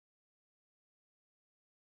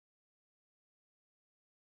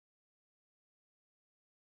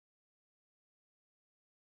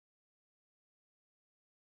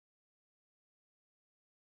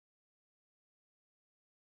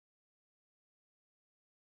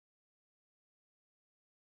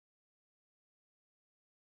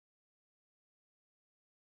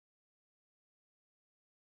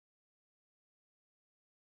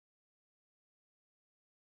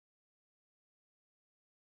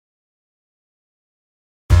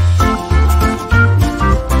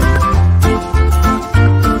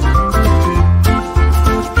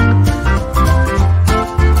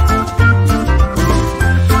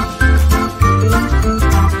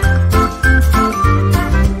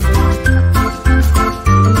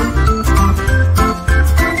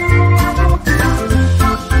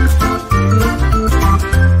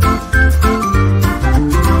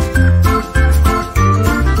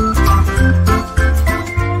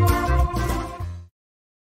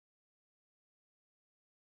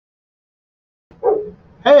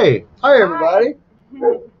Hey, hi everybody.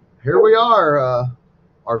 Here we are,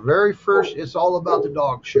 our very first It's All About the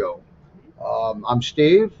Dog show. I'm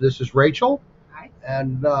Steve. This is Rachel,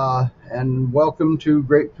 and welcome to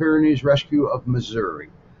Great Pyrenees Rescue of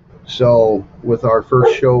Missouri. So, with our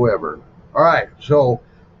first show ever. All right, so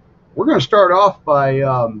we're going to start off by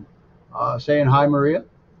saying hi, Maria,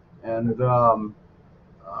 and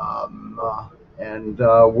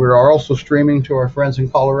we're also streaming to our friends in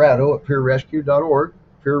Colorado at peerrescue.org,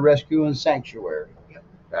 Peer Rescue and Sanctuary.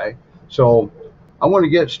 Okay, so I want to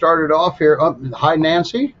get started off here. Hi,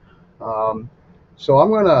 Nancy. So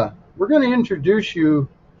we're gonna introduce you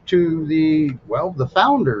to the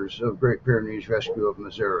founders of Great Pyrenees Rescue of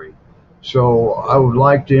Missouri. So I would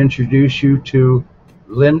like to introduce you to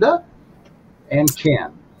Linda and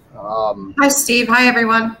Ken. Hi, Steve. Hi,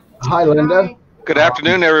 everyone. Hi, Linda. Hi. Good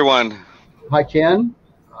afternoon, everyone. Hi, Ken.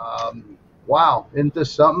 Wow, isn't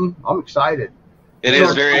this something? I'm excited. It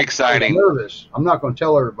is very exciting. I'm nervous. I'm not going to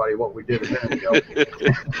tell everybody what we did a minute ago.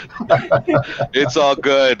 It's all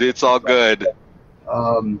good. It's all good.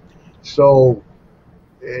 So,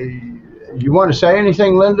 you want to say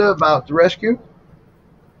anything, Linda, about the rescue?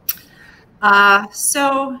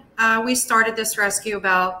 We started this rescue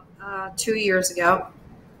about 2 years ago.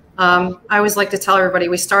 I always like to tell everybody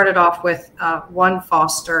we started off with one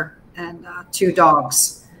foster and 2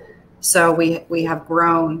 dogs. So we have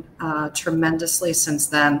grown tremendously since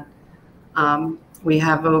then. We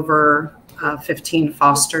have over 15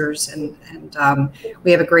 fosters, and we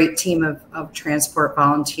have a great team of transport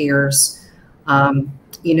volunteers. I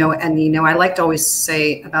like to always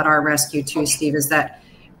say about our rescue too, Steve, is that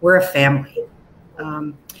we're a family.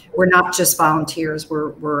 We're not just volunteers,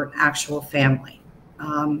 we're an actual family.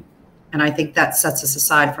 And I think that sets us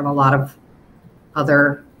aside from a lot of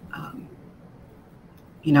other,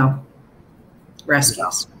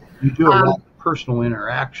 rescues. You do a lot of personal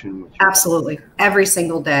interaction with absolutely every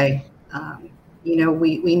single day. We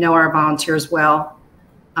know our volunteers well,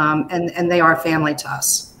 and they are family to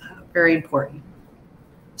us. Very important.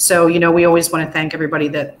 So we always want to thank everybody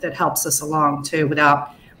that helps us along too. Without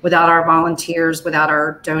our volunteers, without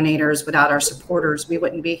our donators, without our supporters, we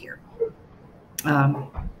wouldn't be here.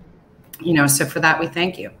 So for that we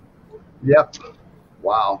thank you. Yep.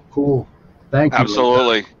 Wow. Cool. Thank you.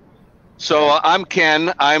 Absolutely. Linda. So I'm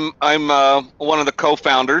Ken. I'm one of the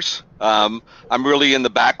co-founders. I'm really in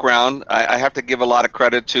the background. I have to give a lot of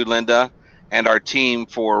credit to Linda and our team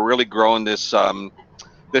for really growing this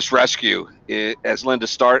this rescue. As Linda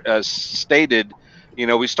stated,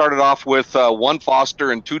 we started off with 1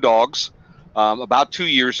 foster and 2 dogs about 2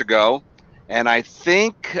 years ago, and I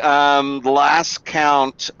think the last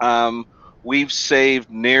count we've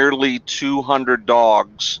saved nearly 200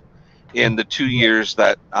 dogs in the 2 years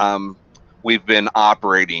that we've been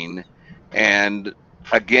operating. And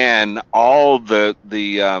again, all the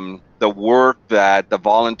work that the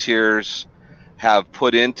volunteers have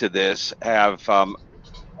put into this have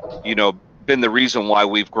been the reason why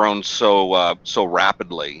we've grown so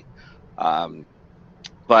rapidly.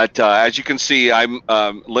 But as you can see,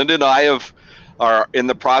 Linda and I are in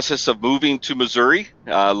the process of moving to Missouri.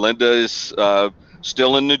 Linda is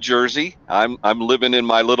still in New Jersey. I'm living in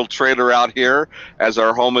my little trailer out here as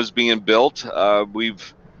our home is being built.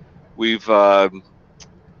 We've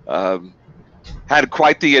had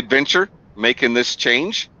quite the adventure making this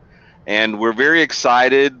change, and we're very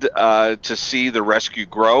excited to see the rescue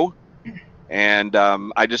grow. And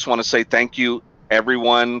I just want to say thank you,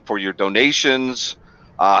 everyone, for your donations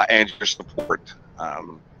and your support.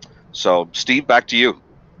 So, Steve, back to you.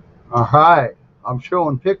 All right. I'm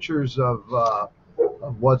showing pictures of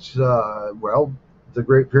what's, the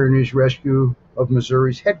Great Pyrenees Rescue of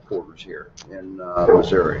Missouri's headquarters here in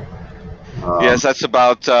Missouri. Yes, that's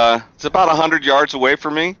about 100 yards away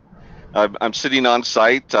from me. I'm sitting on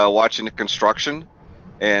site watching the construction,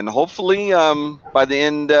 and hopefully by the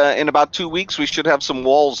end, in about 2 weeks, we should have some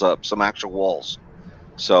walls up, some actual walls.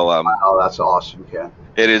 So wow, that's awesome, Ken.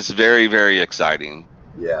 It is very, very exciting.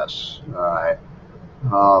 Yes. All right.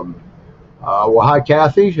 Well, hi,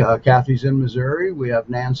 Kathy. Kathy's in Missouri. We have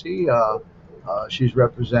Nancy. She's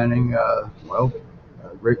representing,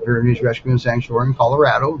 Great Pyrenees Rescue and Sanctuary in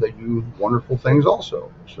Colorado. They do wonderful things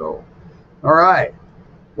also. So, all right.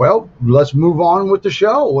 Well, let's move on with the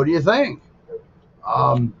show. What do you think?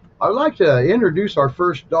 I'd like to introduce our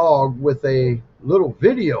first dog with a little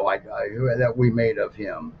video that we made of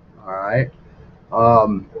him. All right.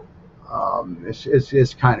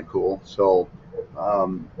 It's kind of cool. So,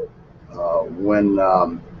 when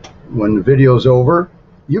the video's over,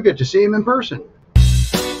 you get to see him in person.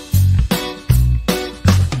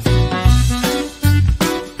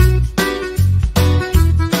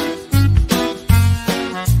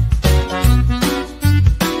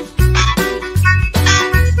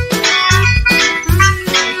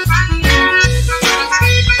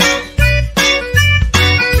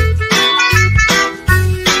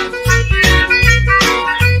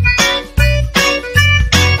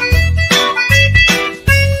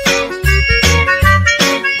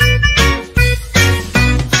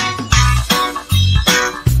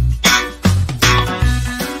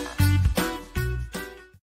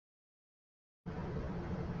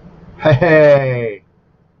 Hey,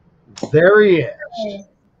 there he is. Hey,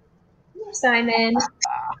 Simon.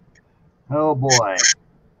 Oh boy.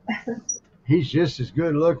 He's just as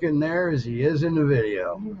good looking there as he is in the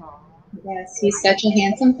video. Yes, he's such a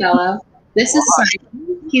handsome fellow. This is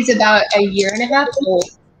Simon. He's about a year and a half old.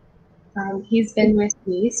 He's been with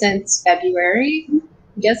me since February. He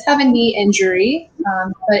does have a knee injury,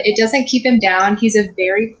 but it doesn't keep him down. He's a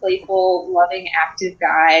very playful, loving, active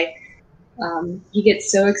guy. He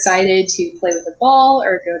gets so excited to play with a ball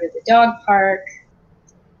or go to the dog park.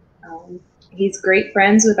 He's great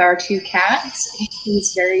friends with our two cats.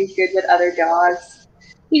 He's very good with other dogs.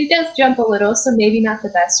 He does jump a little, so maybe not the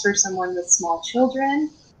best for someone with small children,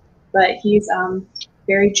 but he's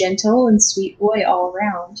very gentle and sweet boy all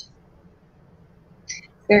around. Is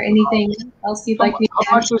there anything else you'd like me to add?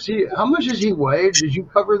 How much does he weigh? Did you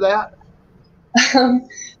cover that?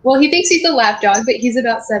 Well, he thinks he's a lap dog, but he's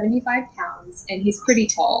about 75 pounds, and he's pretty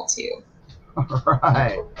tall, too. All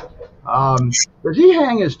right. Does he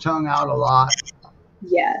hang his tongue out a lot?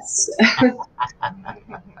 Yes. He's got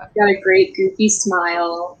a great, goofy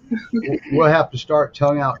smile. We'll have to start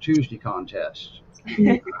Tongue Out Tuesday contest.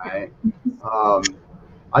 Right.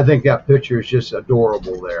 I think that picture is just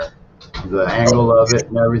adorable there. The angle of it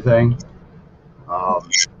and everything.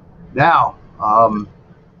 Now,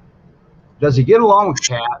 does he get along with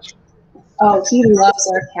cats? Oh, he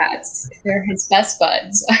loves our cats. They're his best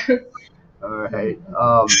buds. All right.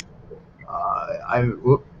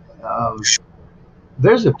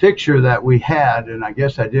 There's a picture that we had, and I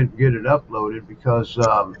guess I didn't get it uploaded because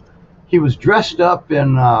he was dressed up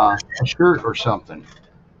in a shirt or something.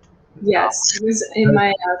 Yes, he was in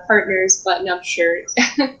my partner's button-up shirt.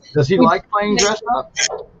 Does he like playing dressed up?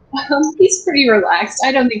 He's pretty relaxed.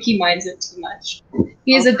 I don't think he minds it too much.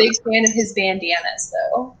 He is a big fan of his bandanas,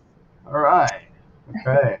 though. All right.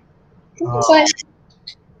 Okay.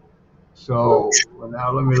 So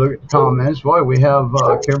now let me look at the comments. Boy, we have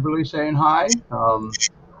Kimberly saying hi.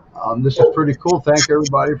 This is pretty cool. Thank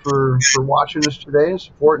everybody for watching us today and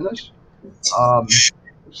supporting us.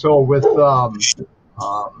 So with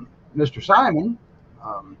Mr. Simon,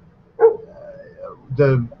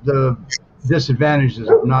 the disadvantages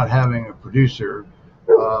of not having a producer,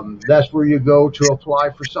 that's where you go to apply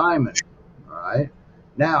for Simon. All right.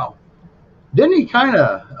 Now, didn't he kind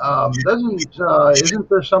of isn't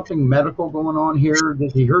there something medical going on here?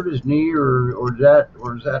 Did he hurt his knee, or is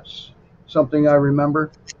that something I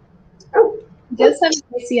remember? He does have an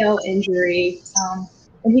ACL injury,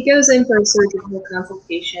 and he goes in for a surgical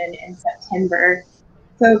consultation in September.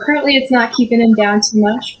 So currently, it's not keeping him down too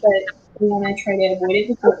much, but we want to try to avoid it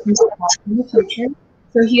before it comes to in the future.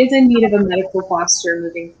 So he is in need of a medical foster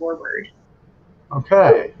moving forward.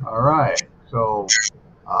 Okay. All right. So.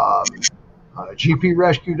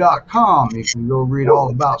 GPrescue.com. You can go read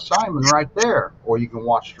all about Simon right there, or you can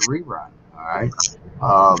watch the rerun. All right.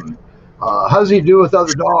 How does he do with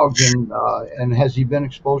other dogs, and has he been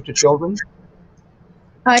exposed to children?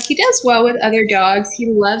 He does well with other dogs. He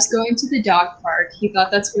loves going to the dog park. He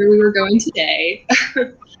thought that's where we were going today.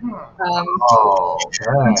 Okay.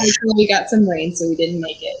 Unfortunately, we got some rain, so we didn't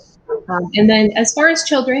make it. And then as far as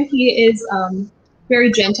children, he is very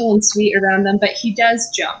gentle and sweet around them, but he does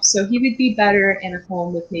jump. So he would be better in a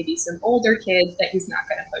home with maybe some older kids that he's not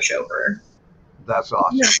going to push over. That's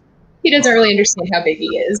awesome. Yeah. He doesn't really understand how big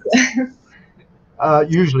he is.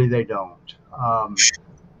 Usually they don't.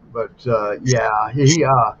 But yeah,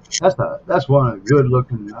 that's one of the good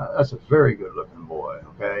looking. That's a very good looking boy.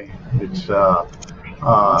 Okay, it's oh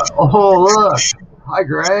look, hi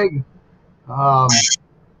Greg.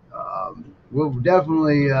 We'll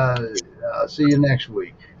definitely see you next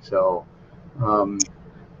week. So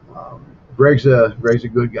Greg's a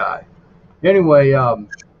good guy. Anyway,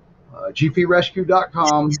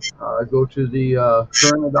 GPrescue.com. Go to the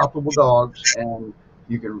current adoptable dogs, and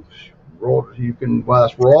you can roll. Well,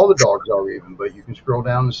 that's where all the dogs are, even. But you can scroll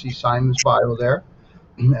down and see Simon's bio there,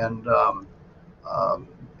 and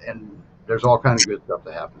there's all kinds of good stuff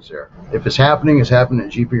that happens there. If it's happening at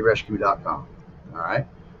GPrescue.com. All right.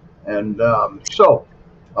 And so,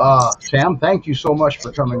 Sam, thank you so much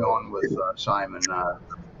for coming on with Simon,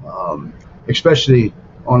 especially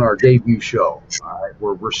on our debut show, all right,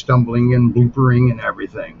 where we're stumbling and bloopering and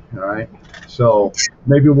everything. All right. So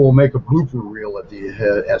maybe we'll make a blooper reel at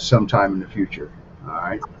some time in the future. All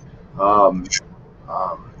right.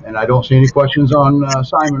 And I don't see any questions on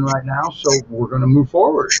Simon right now, so we're going to move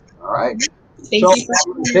forward. All right. Thank you.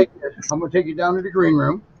 I'm going to take you down to the green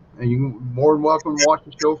room, and you're more than welcome to watch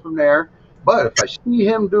the show from there. But if I see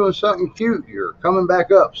him doing something cute, you're coming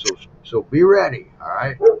back up. So be ready. All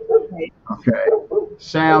right. Okay.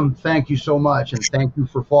 Sam, thank you so much, and thank you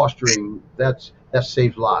for fostering. That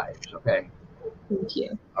saves lives. Okay. Thank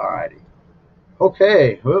you. All righty.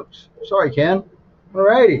 Okay. Oops. Sorry, Ken. All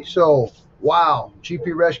righty. So, wow.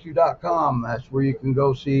 GPrescue.com. That's where you can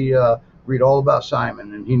go see, read all about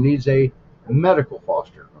Simon, and he needs a medical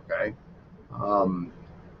foster. Okay. Um,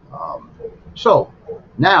 so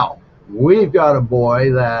now we've got a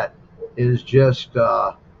boy that is just,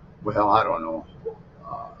 well, I don't know.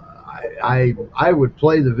 I would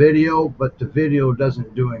play the video, but the video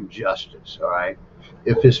doesn't do him justice. All right.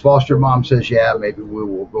 If his foster mom says, yeah, maybe we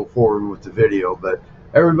will go forward with the video. But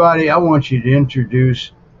everybody, I want you to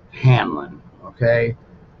introduce Hanlon. Okay.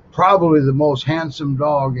 Probably the most handsome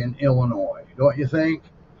dog in Illinois, don't you think?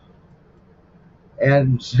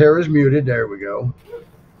 And Sarah's muted. There we go.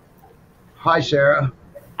 Hi, Sarah.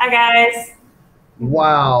 Hi, guys.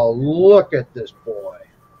 Wow, look at this boy.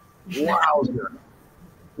 Wowzer.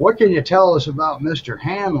 What can you tell us about Mr.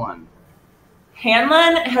 Hanlon?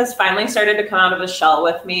 Hanlon has finally started to come out of his shell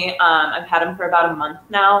with me. I've had him for about a month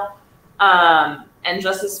now. And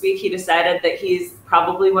just this week, he decided that he's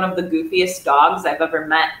probably one of the goofiest dogs I've ever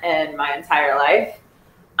met in my entire life.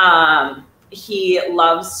 He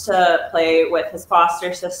loves to play with his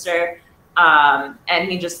foster sister. And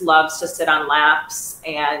he just loves to sit on laps.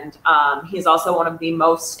 And he's also one of the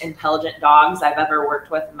most intelligent dogs I've ever worked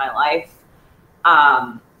with in my life.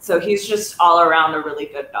 So he's just all around a really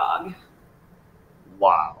good dog.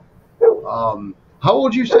 Wow. How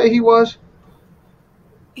old you say he was?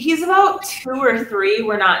 He's about 2 or 3.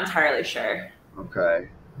 We're not entirely sure. Okay.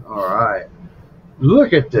 All right.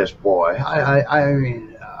 Look at this boy. I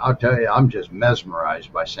mean, I'll tell you, I'm just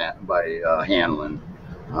mesmerized by Hanlon.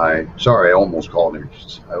 Sorry, I almost called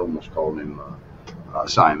him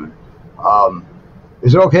Simon.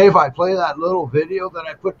 Is it okay if I play that little video that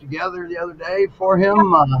I put together the other day for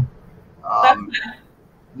him?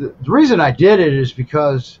 The reason I did it is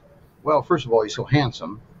because, well, first of all, he's so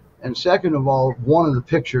handsome, and second of all, one of the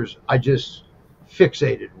pictures I just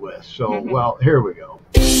fixated with. So, well, here we go.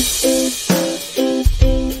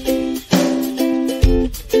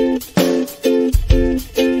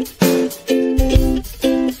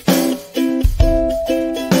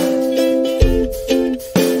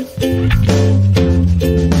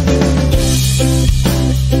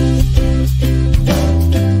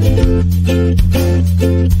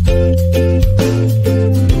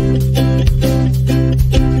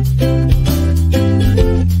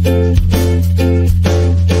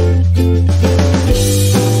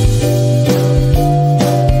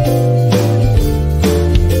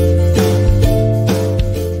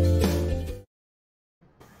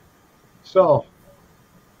 So,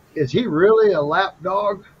 is he really a lap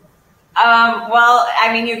dog? Well,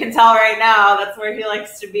 I mean, you can tell right now that's where he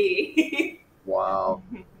likes to be. Wow.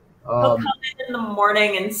 He'll come in the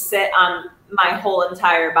morning and sit on my whole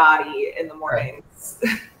entire body in the mornings.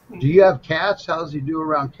 Do you have cats? How does he do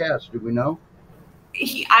around cats? Do we know?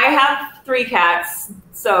 I have 3 cats,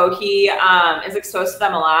 so he is exposed to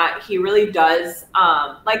them a lot. He really does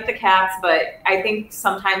like the cats, but I think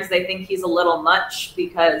sometimes they think he's a little much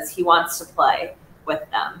because he wants to play with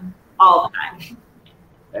them all the time.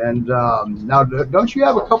 And now, don't you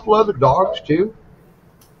have a couple other dogs too?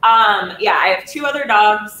 Yeah, I have 2 other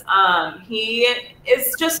dogs. He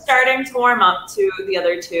is just starting to warm up to the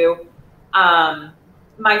other 2.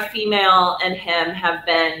 My female and him have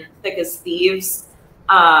been thick as thieves.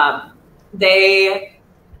 On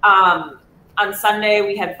Sunday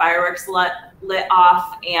we had fireworks lit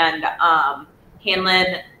off, and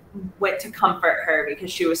Hanlon went to comfort her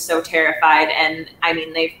because she was so terrified. And I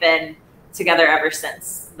mean, they've been together ever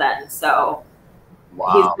since then. So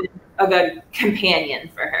wow. He's been a good companion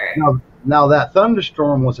for her. Now that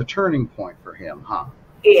thunderstorm was a turning point for him, huh?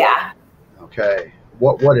 Yeah. Okay.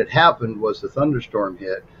 What had happened was the thunderstorm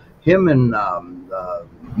hit him and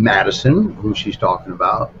Madison, who she's talking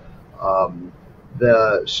about.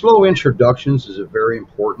 The slow introductions is very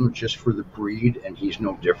important just for the breed, and he's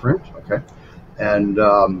no different. Okay, and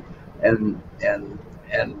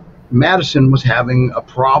Madison was having a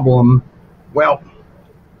problem. Well,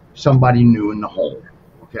 somebody new in the home.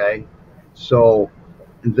 Okay, so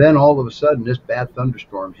then all of a sudden this bad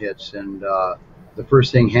thunderstorm hits, and the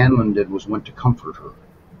first thing Hanlon did was went to comfort her,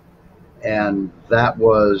 and that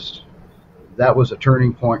was a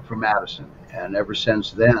turning point for Madison. And ever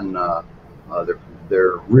since then,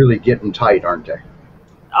 they're really getting tight, aren't they?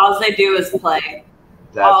 All they do is play.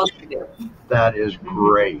 All they do. That is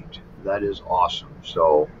great. That is awesome.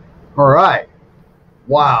 So, all right.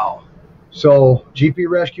 Wow. So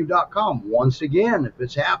GPrescue.com, once again, if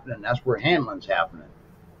it's happening, that's where handling's happening.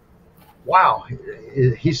 Wow,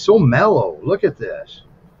 he's so mellow. Look at this.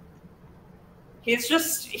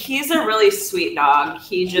 He's a really sweet dog.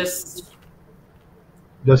 He just...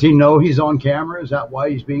 Does he know he's on camera? Is that why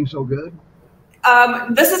he's being so good?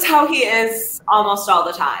 This is how he is almost all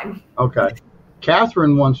the time. Okay.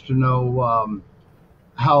 Catherine wants to know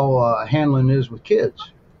how Hanlon is with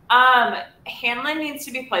kids. Hanlon needs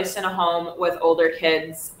to be placed in a home with older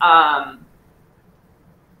kids.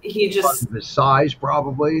 He just... His size,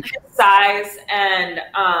 probably. His size, and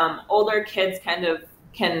older kids kind of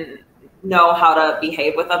can know how to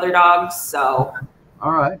behave with other dogs. So...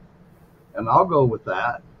 All right. And I'll go with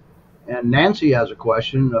that. And Nancy has a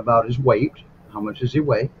question about his weight. How much does he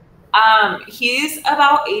weigh? He's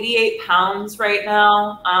about 88 pounds right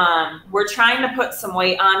now. We're trying to put some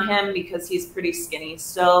weight on him because he's pretty skinny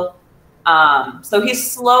still. So he's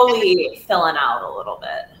slowly filling out a little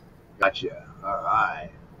bit. Gotcha. All right.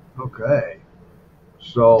 Okay.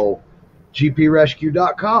 So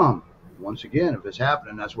GPrescue.com. Once again, if it's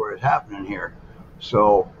happening, that's where it's happening here.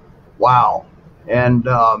 So, wow. And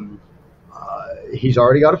he's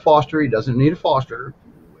already got a foster. He doesn't need a foster.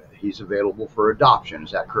 He's available for adoption.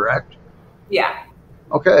 Is that correct? Yeah.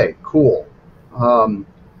 Okay, cool.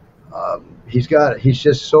 He's doing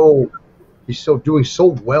so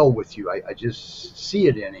well with you. I just see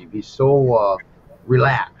it in him. He's so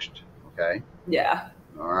relaxed. Okay. Yeah.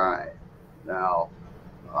 All right. Now,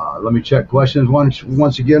 let me check questions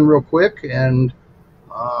once again real quick. And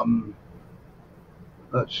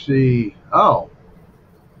let's see. Oh.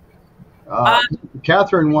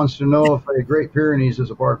 Catherine wants to know if a Great Pyrenees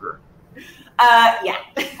is a barker. Yeah.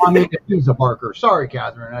 I mean, if he's a barker. Sorry,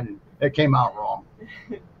 Catherine. It came out wrong.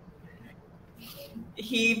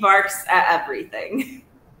 He barks at everything.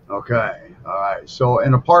 Okay. All right. So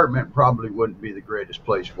an apartment probably wouldn't be the greatest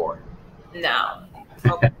place for him. No.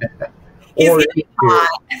 Or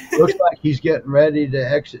looks like he's getting ready to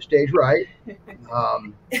exit stage right.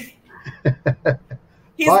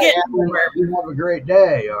 He's Bye, getting Alan. You have a great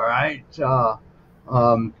day. All right.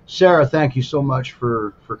 Sarah, thank you so much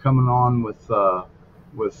for coming on with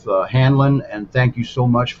Hanlon, and thank you so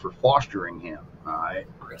much for fostering him. All right.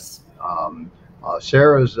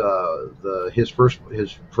 Sarah's his first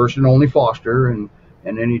and only foster, and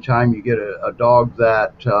anytime you get a dog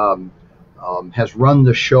that has run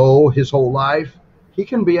the show his whole life, he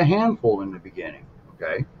can be a handful in the beginning.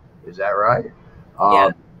 Okay, is that right?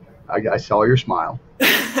 Yeah. I saw your smile.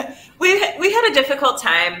 We had a difficult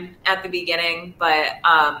time at the beginning, but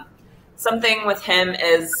something with him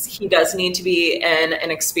is he does need to be in an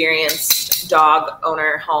experienced dog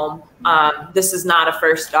owner home. This is not a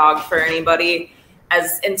first dog for anybody.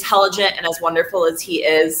 As intelligent and as wonderful as he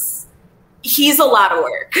is, he's a lot of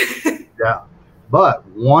work. Yeah. But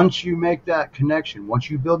once you make that connection, once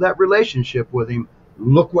you build that relationship with him,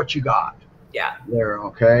 look what you got. Yeah. There,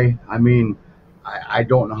 okay? I mean, I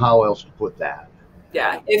don't know how else to put that.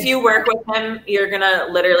 Yeah. If you work with him, you're going to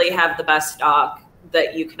literally have the best dog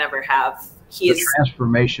that you can ever have. The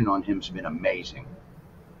transformation on him's been amazing.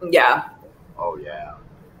 Yeah. Oh, yeah.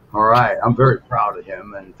 All right. I'm very proud of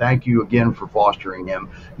him, and thank you again for fostering him.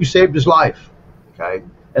 You saved his life, okay?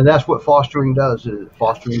 And that's what fostering does.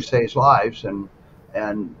 Fostering saves lives, and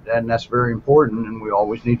that's very important, and we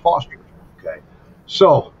always need fosters, okay?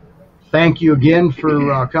 So thank you again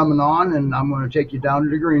for coming on, and I'm going to take you down to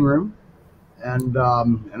the green room, and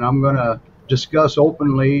I'm going to discuss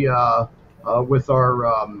openly with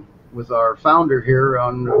our founder here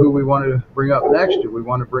on who we want to bring up next. Do we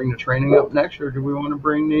want to bring the training up next, or do we want to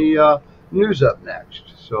bring the news up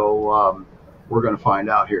next? So we're going to find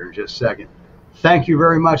out here in just a second. Thank you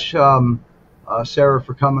very much, Sarah,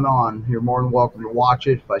 for coming on. You're more than welcome to watch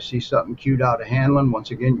it. If I see something cute out of Hanlon,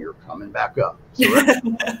 once again, you're coming back up.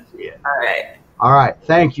 Yeah. All right. All right.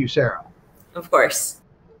 Thank you, Sarah. Of course.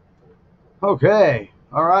 Okay.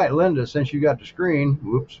 All right, Linda, since you got the screen,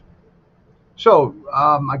 whoops. So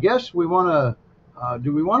I guess we want to,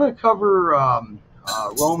 do we want to cover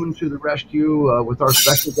Roman to the rescue with our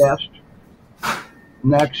special guest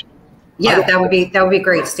next? Yeah, that would be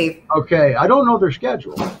great, Steve. Okay, I don't know their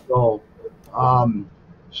schedule,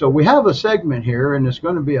 so we have a segment here, and it's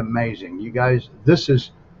going to be amazing, you guys. This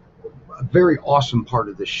is a very awesome part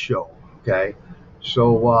of this show. Okay,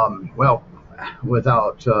 so well,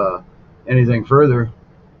 without anything further,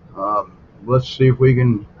 let's see if we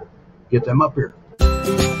can get them up here.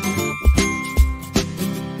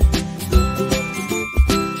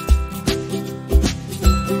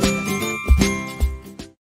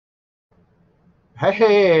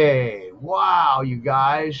 Hey, wow, you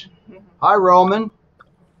guys. Hi, Roman.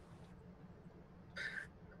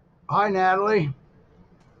 Hi, Natalie.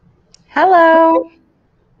 Hello.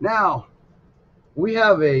 Now, we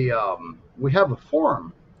have a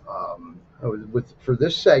forum for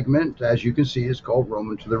this segment. As you can see, it's called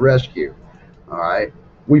Roman to the Rescue. All right.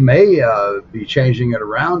 We may be changing it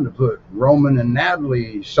around to put Roman and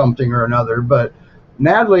Natalie something or another, but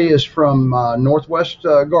Natalie is from Northwest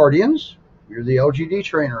Guardians. You're the LGD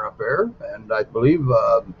trainer up there, and I believe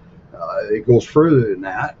it goes further than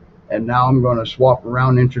that. And now I'm going to swap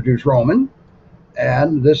around and introduce Roman.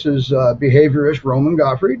 And this is behaviorist Roman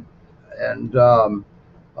Gottfried. And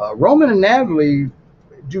Roman and Natalie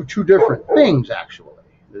do two different things, actually,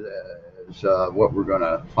 is what we're going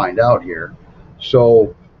to find out here.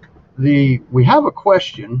 So we have a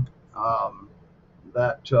question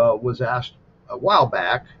that was asked a while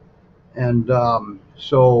back, and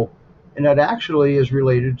and that actually is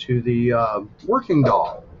related to the working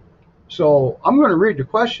dog. So I'm going to read the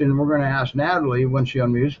question. We're going to ask Natalie when she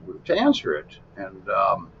unmutes to answer it,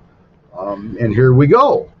 and here we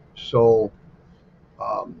go. So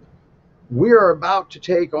we are about to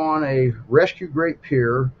take on a rescue great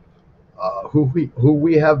peer who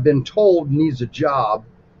we have been told needs a job,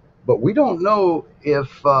 but we don't know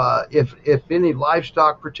if any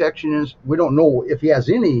livestock protection is. We don't know if he has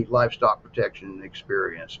any livestock protection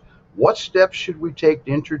experience. What steps should we take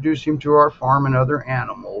to introduce him to our farm and other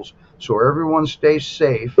animals so everyone stays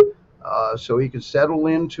safe, so he can settle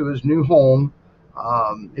into his new home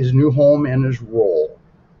and his role?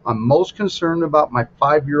 I'm most concerned about my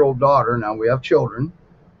 5-year-old daughter. Now we have children,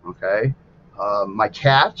 okay? My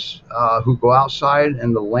cats who go outside,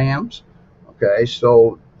 and the lambs. Okay,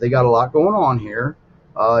 so they got a lot going on here.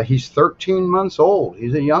 He's 13 months old.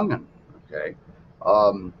 He's a youngin'. Okay.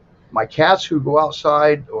 My cats who go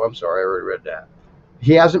outside. Oh, I'm sorry, I already read that.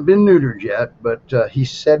 He hasn't been neutered yet, but he's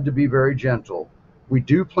said to be very gentle. We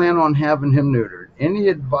do plan on having him neutered. Any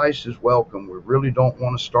advice is welcome. We really want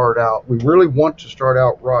to start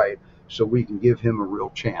out right so we can give him a real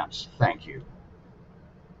chance. Thank you.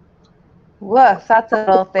 Woof, that's a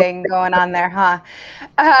little thing going on there, huh?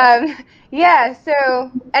 Yeah, so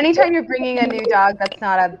anytime you're bringing a new dog that's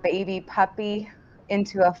not a baby puppy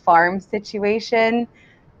into a farm situation,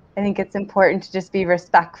 I think it's important to just be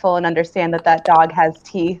respectful and understand that that dog has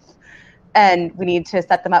teeth, and we need to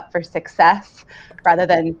set them up for success rather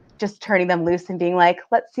than just turning them loose and being like,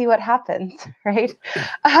 let's see what happens, right?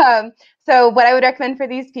 So what I would recommend for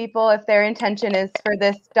these people, if their intention is for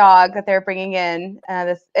this dog that they're bringing in,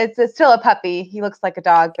 it's still a puppy. He looks like a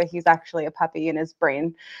dog, but he's actually a puppy in his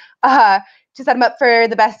brain. To set him up for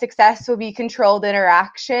the best success will be controlled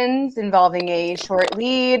interactions involving a short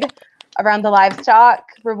lead around the livestock,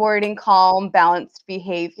 rewarding calm, balanced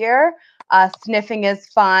behavior. Sniffing is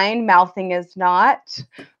fine, mouthing is not,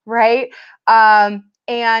 right?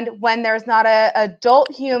 And when there's not an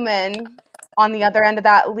adult human on the other end of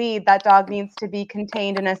that lead, that dog needs to be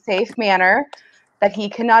contained in a safe manner that he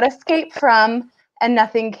cannot escape from and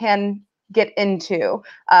nothing can get into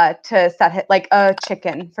to set him, like a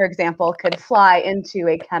chicken, for example, could fly into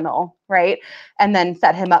a kennel, right? And then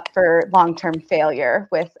set him up for long-term failure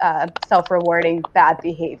with self-rewarding bad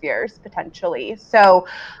behaviors potentially. So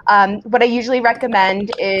what I usually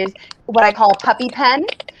recommend is what I call a puppy pen,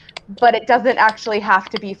 but it doesn't actually have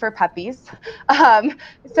to be for puppies.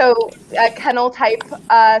 So a kennel type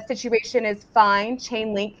situation is fine.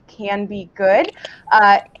 Chain link can be good.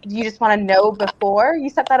 You just want to know before you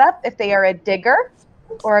set that up if they are a digger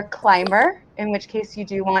or a climber, in which case you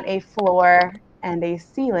do want a floor and a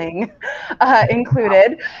ceiling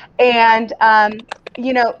included. And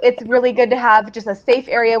it's really good to have just a safe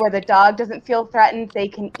area where the dog doesn't feel threatened. They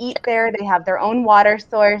can eat there. They have their own water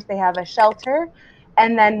source. They have a shelter.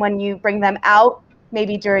 And then when you bring them out,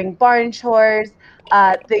 maybe during barn chores,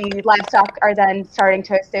 the livestock are then starting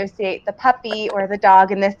to associate the puppy or the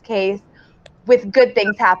dog in this case with good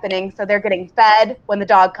things happening. So they're getting fed when the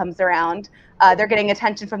dog comes around. They're getting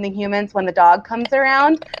attention from the humans when the dog comes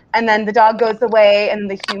around. And then the dog goes away and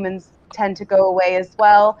the humans tend to go away as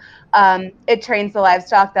well. It trains the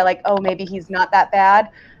livestock that like, oh, maybe he's not that bad,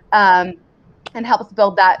 and helps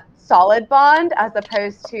build that solid bond as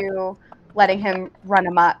opposed to letting him run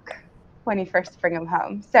amok when you first bring him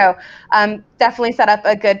home. So definitely set up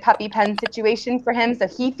a good puppy pen situation for him so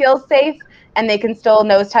he feels safe and they can still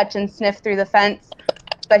nose touch and sniff through the fence,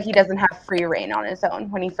 but he doesn't have free reign on his own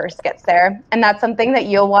when he first gets there. And that's something that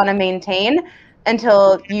you'll want to maintain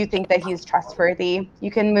until you think that he's trustworthy.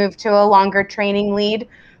 You can move to a longer training lead,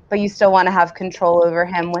 but you still want to have control over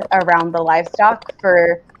him around the livestock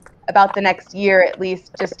for about the next year at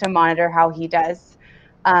least, just to monitor how he does.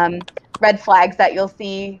 Red flags that you'll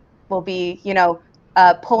see will be,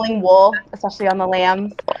 pulling wool, especially on the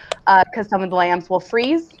lambs, because some of the lambs will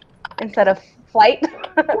freeze instead of flight.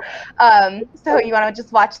 So you want to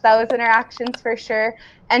just watch those interactions for sure,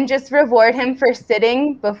 and just reward him for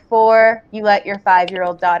sitting before you let your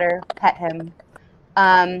 5-year-old daughter pet him.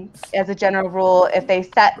 As a general rule, if they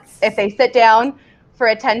sit down for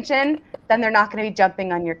attention, then they're not going to be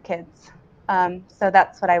jumping on your kids. So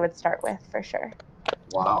that's what I would start with for sure.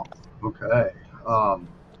 Wow. Okay.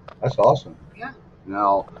 That's awesome. Yeah.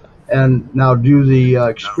 Now do the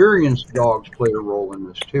experienced dogs play a role in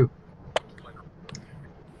this too?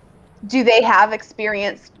 Do they have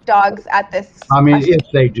experienced dogs at this? I mean, if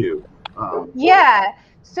they do. Yeah.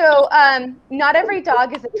 So not every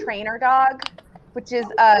dog is a trainer dog, which is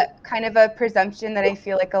kind of a presumption that I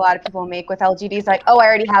feel like a lot of people make with LGDs. Like, oh, I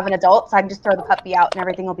already have an adult, so I can just throw the puppy out and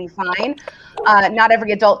everything will be fine. Not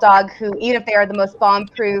every adult dog who, even if they are the most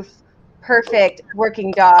bomb-proof, perfect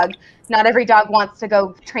working dog, not every dog wants to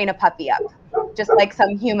go train a puppy up. Just like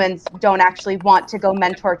some humans don't actually want to go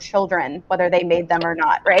mentor children, whether they made them or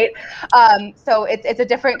not, right? So it's a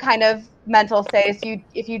different kind of mental state.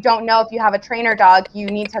 If you don't know if you have a trainer dog, you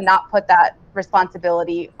need to not put that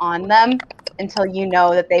responsibility on them until you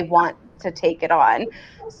know that they want to take it on.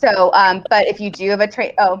 So, but if you do have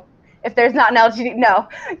a if there's not an LGD, no,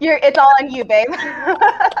 it's all on you, babe.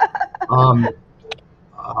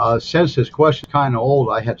 Since this question is kind of old,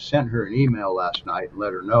 I had sent her an email last night and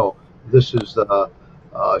let her know this is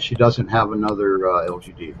she doesn't have another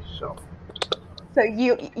LGD. So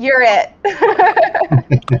you're it.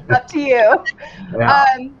 Up to you. Yeah.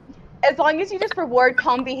 As long as you just reward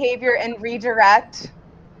calm behavior and redirect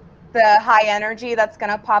the high energy that's going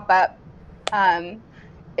to pop up,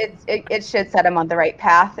 it should set him on the right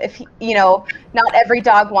path. If not every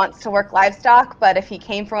dog wants to work livestock, but if he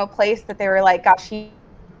came from a place that they were like, gosh,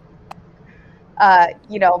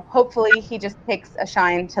 hopefully he just takes a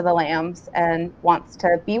shine to the lambs and wants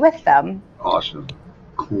to be with them. Awesome.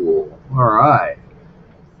 Cool. All right.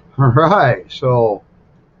 So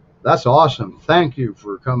that's awesome. Thank you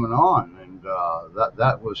for coming on. And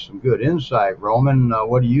that was some good insight. Roman,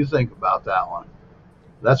 what do you think about that one?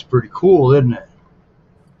 That's pretty cool, isn't it?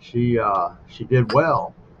 She did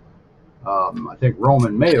well. I think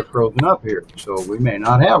Roman may have frozen up here, so we may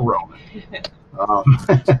not have Roman.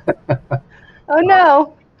 Oh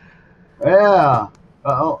no. Yeah.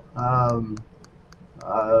 Well,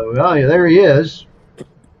 yeah, there he is.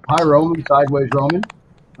 Hi, Roman. Sideways Roman.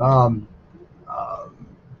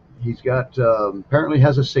 He's got apparently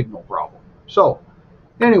has a signal problem. So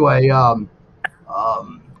anyway,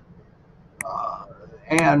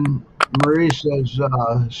 and Marie says,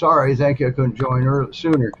 sorry, thank you, I couldn't join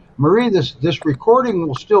sooner. Marie, this recording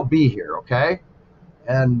will still be here, okay?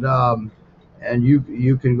 And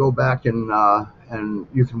you can go back and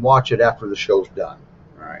you can watch it after the show's done.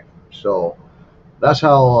 All right. So that's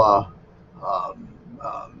how.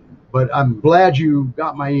 But I'm glad you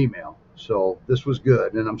got my email. So this was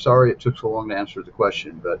good, and I'm sorry it took so long to answer the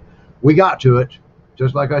question, but we got to it,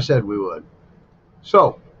 just like I said we would.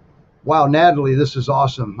 So, wow, Natalie, this is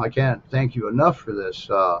awesome. I can't thank you enough for this.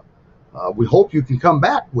 We hope you can come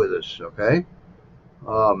back with us, okay?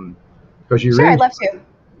 Because sure, I'd love to.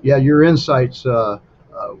 Yeah, your insights.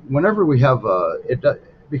 Whenever we have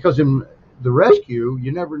because in the rescue,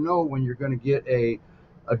 you never know when you're going to get a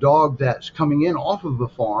dog that's coming in off of a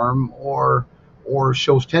farm or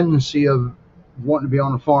shows tendency of wanting to be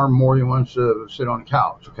on the farm more than wants to sit on the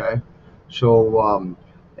couch. Okay, so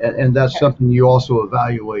and that's something you also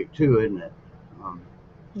evaluate too, isn't it?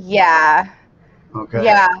 Yeah. Okay.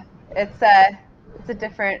 Yeah, it's a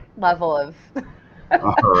different level of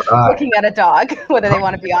right. looking at a dog, whether they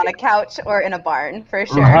want to be on a couch or in a barn, for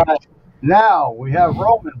sure. Right. Now we have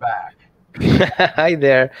Roman back. Hi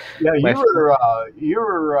there. Yeah, you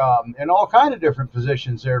were in all kind of different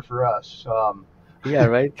positions there for us. Yeah,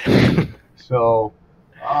 right. So,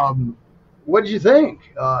 what did you think?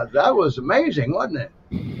 That was amazing, wasn't it?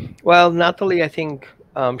 Well, Natalie, I think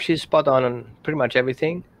she's spot on pretty much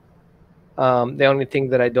everything. The only thing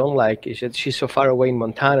that I don't like is that she's so far away in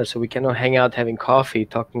Montana, so we cannot hang out having coffee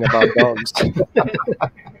talking about dogs.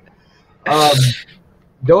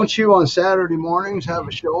 Don't you on Saturday mornings have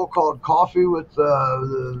a show called Coffee with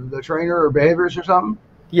the trainer or behaviorist or something?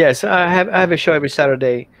 Yes, I have a show every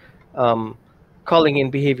Saturday, calling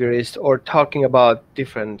in behaviorists or talking about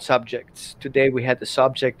different subjects. Today we had the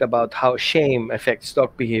subject about how shame affects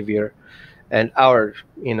dog behavior and our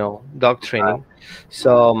dog training.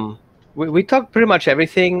 So we talk pretty much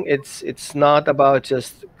everything. It's not about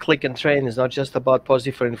just click and train. It's not just about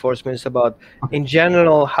positive reinforcement. It's about in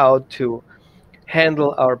general how to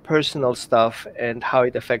handle our personal stuff and how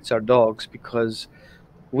it affects our dogs, because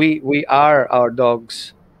we are our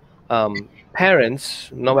dogs'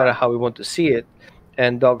 parents, no matter how we want to see it.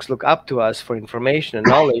 And dogs look up to us for information and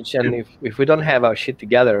knowledge. And if we don't have our shit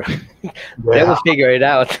together, they will figure it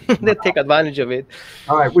out. They'll take advantage of it.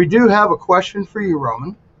 All right, we do have a question for you,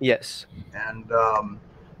 Roman. Yes.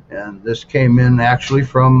 And this came in actually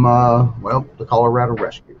from the Colorado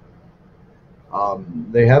Rescue.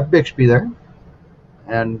 They have Bixby there,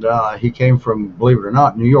 and he came from, believe it or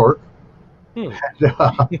not, New York. And,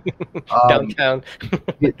 Downtown.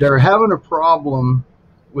 they're having a problem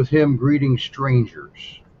with him greeting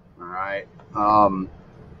strangers. All right,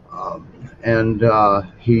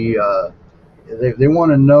 they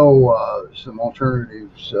want to know some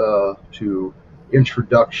alternatives to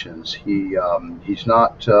introductions. He's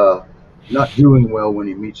not doing well when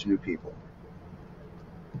he meets new people,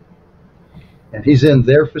 and he's in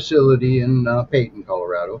their facility in Peyton,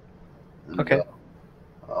 Colorado. And, okay.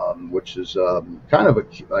 Which is kind of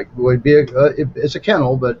it's a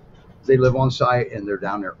kennel, but they live on site and they're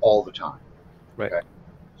down there all the time. Right. Okay?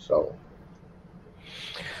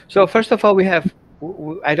 So first of all,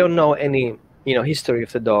 I don't know any history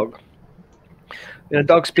of the dog.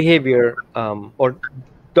 Dog's behavior or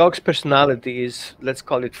dog's personality is, let's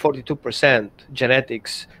call it 42%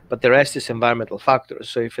 genetics, but the rest is environmental factors.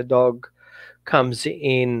 So if a dog comes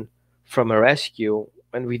in from a rescue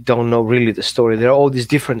and we don't know really the story, there are all these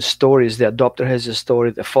different stories. The adopter has a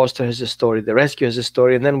story, the foster has a story, the rescue has a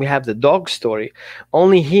story, and then we have the dog story.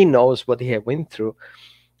 Only he knows what he went through.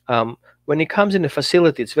 When he comes in a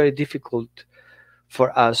facility, it's very difficult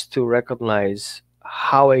for us to recognize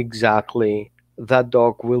how exactly that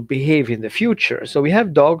dog will behave in the future. So we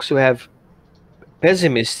have dogs who have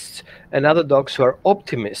pessimists and other dogs who are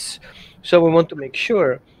optimists. So we want to make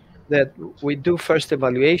sure that we do first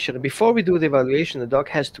evaluation. Before we do the evaluation, the dog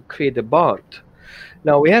has to create a bond.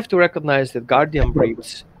 Now we have to recognize that guardian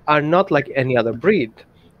breeds are not like any other breed.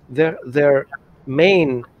 Their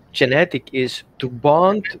main genetic is to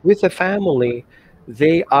bond with the family.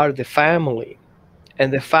 They are the family,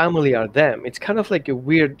 and the family are them. It's kind of like a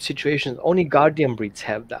weird situation. Only guardian breeds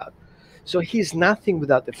have that. So he's nothing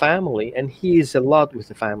without the family, and he is a lot with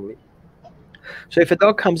the family. So if a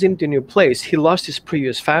dog comes into a new place, he lost his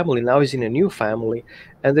previous family, now he's in a new family,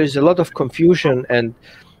 and there's a lot of confusion and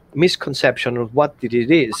misconception of what it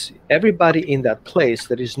is. Everybody in that place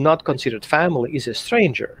that is not considered family is a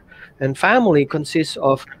stranger. And family consists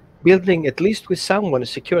of building, at least with someone, a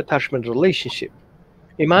secure attachment relationship.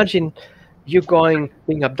 Imagine you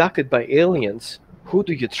being abducted by aliens. Who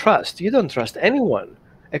do you trust? You don't trust anyone,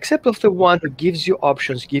 except of the one who gives you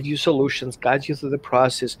options, gives you solutions, guides you through the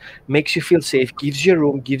process, makes you feel safe, gives you a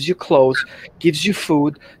room, gives you clothes, gives you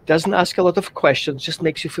food, doesn't ask a lot of questions, just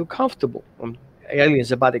makes you feel comfortable. Alien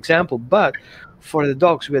is a bad example, but for the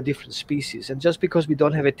dogs, we are different species. And just because we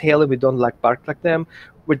don't have a tail and we don't bark like them,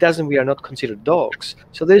 we are not considered dogs.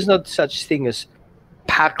 So there's not such thing as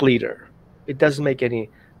pack leader. It doesn't make any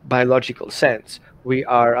biological sense. We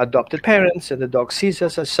are adopted parents, and the dog sees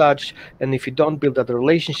us as such. And if you don't build that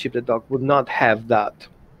relationship, the dog would not have that.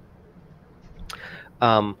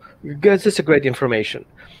 This is a great information.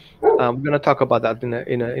 We're going to talk about that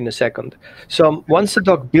in a second. So once the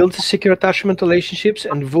dog builds secure attachment relationships,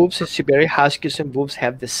 and wolves and Siberian Huskies and wolves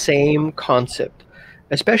have the same concept,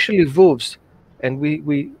 especially wolves. And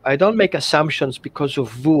I don't make assumptions because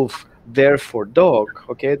of wolf, therefore dog.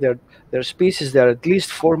 Okay, they're species that are at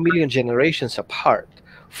least 4 million generations apart.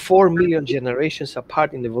 4 million generations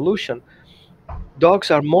apart in evolution.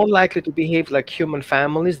 Dogs are more likely to behave like human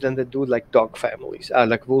families than they do like dog families,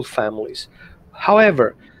 like wolf families.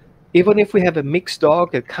 However, even if we have a mixed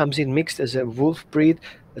dog that comes in mixed as a wolf breed,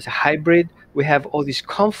 as a hybrid, we have all this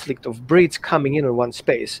conflict of breeds coming in one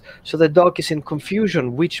space. So the dog is in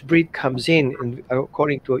confusion which breed comes in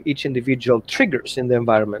according to each individual triggers in the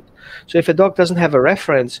environment. So if a dog doesn't have a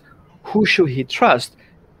reference, who should he trust?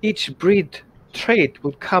 Each breed trait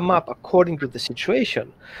would come up according to the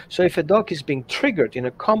situation. So if a dog is being triggered in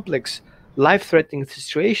a complex, life-threatening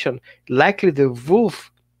situation, likely the wolf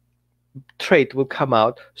trait will come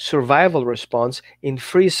out, survival response in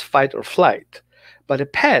freeze, fight, or flight. But a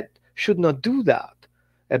pet should not do that.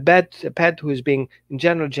 A pet who is being, in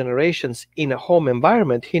general generations, in a home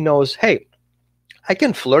environment, he knows, hey, I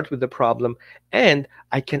can flirt with the problem and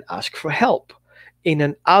I can ask for help in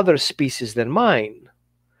an other species than mine.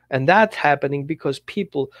 And that's happening because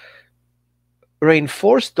people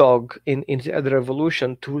reinforce dog in the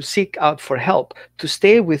evolution to seek out for help, to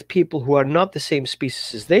stay with people who are not the same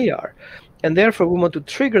species as they are. And therefore, we want to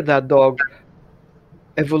trigger that dog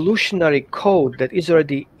evolutionary code that is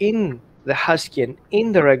already in the Husky and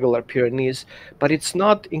in the regular Pyrenees, but it's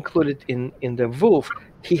not included in the wolf.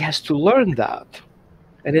 he has to learn that.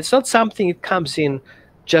 And it's not something that comes in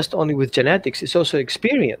just only with genetics, it's also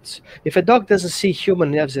experience. If a dog doesn't see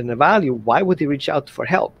human as a value, why would he reach out for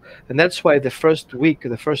help? And that's why the first week,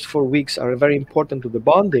 the first 4 weeks are very important to the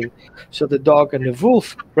bonding. So the dog and the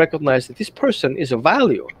wolf recognize that this person is of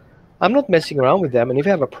value. I'm not messing around with them. And if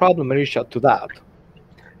I have a problem, I reach out to that.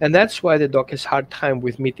 And that's why the dog has a hard time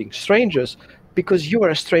with meeting strangers, because you are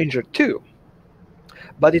a stranger too.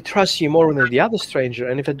 But it trusts you more than the other stranger.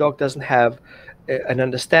 And if a dog doesn't have an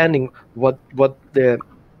understanding what the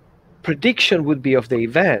prediction would be of the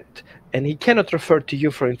event, and he cannot refer to you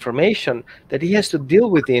for information that he has to deal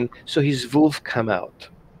within, so his wolf come out,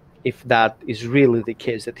 if that is really the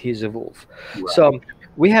case that he's a wolf. Right. So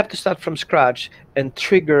we have to start from scratch and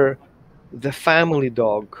trigger the family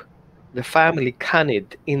dog, the family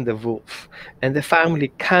canid in the wolf, and the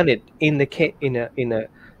family canid in a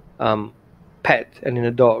pet and in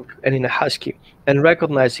a dog and in a husky, and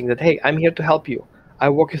recognizing that, hey, I'm here to help you. I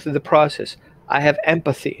walk you through the process. I have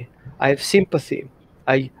empathy. I have sympathy.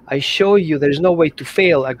 I show you there's no way to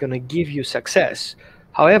fail. I'm going to give you success.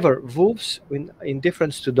 However, wolves, in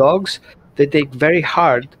difference to dogs, they take very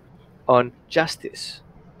hard on justice.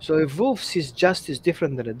 So a wolf sees justice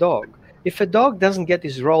different than a dog. If a dog doesn't get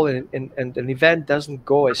his role and an event doesn't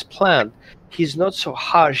go as planned, he's not so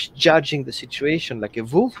harsh judging the situation like a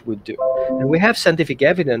wolf would do. And we have scientific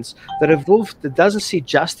evidence that a wolf that doesn't see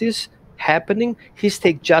justice happening, he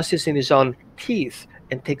takes justice in his own teeth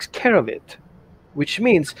and takes care of it. Which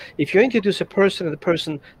means if you introduce a person and the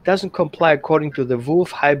person doesn't comply according to the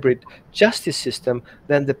wolf hybrid justice system,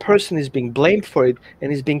 then the person is being blamed for it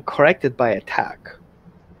and is being corrected by attack.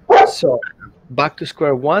 So back to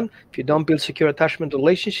square one, if you don't build secure attachment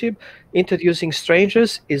relationship, introducing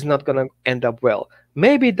strangers is not going to end up well.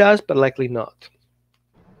 Maybe it does, but likely not.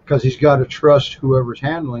 Because he's got to trust whoever's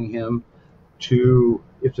handling him to,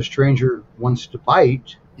 if the stranger wants to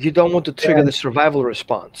bite. You don't want to trigger the survival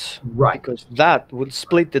response. Right. Because that would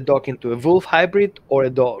split the dog into a wolf hybrid or a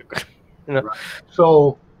dog. You know? Right.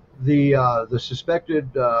 So the suspected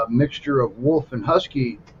mixture of wolf and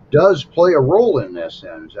husky does play a role in this,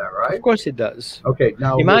 then, is that right? Of course it does. Okay,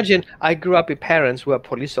 now imagine I grew up with parents who are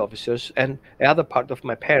police officers, and the other part of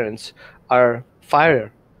my parents are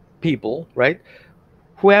fire people, right?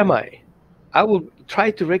 Who am I? I will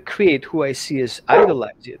try to recreate who I see as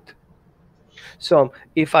idolize it. So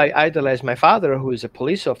if I idolize my father, who is a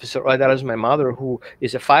police officer, or idolize my mother, who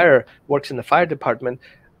is works in the fire department,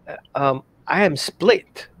 I am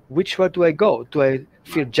split. Which way do I go? Do I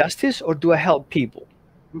fear justice or do I help people?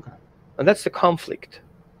 Okay. And that's the conflict.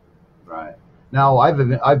 Right. Now, I've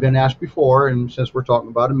been asked before, and since we're talking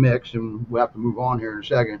about a mix, and we have to move on here in a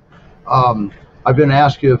second, I've been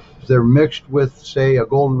asked if they're mixed with, say, a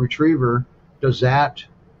golden retriever, does that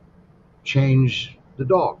change the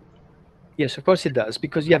dog? Yes, of course it does,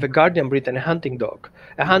 because you have a guardian breed and a hunting dog.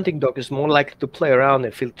 A hunting dog is more likely to play around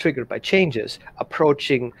and feel triggered by changes,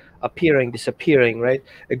 approaching, appearing, disappearing, right?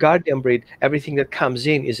 A guardian breed, everything that comes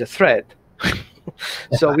in is a threat.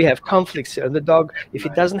 So we have conflicts here. And the dog, if he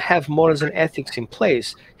doesn't have morals and ethics in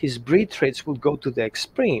place, his breed traits will go to the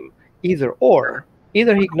extreme, either or.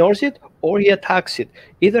 Either he ignores it or he attacks it.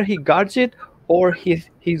 Either he guards it or he's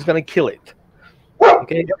going to kill it.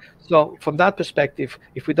 Okay? So from that perspective,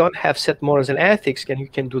 if we don't have set morals and ethics, you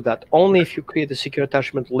can do that only if you create a secure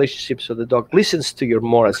attachment relationship so the dog listens to your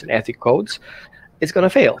morals and ethic codes. It's going to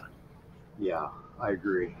fail. Yeah, I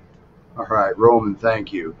agree. All right, Roman,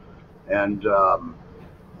 thank you. And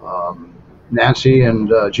Nancy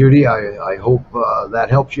and Judy, I hope that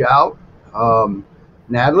helps you out.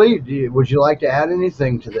 Natalie, would you like to add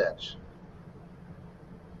anything to this?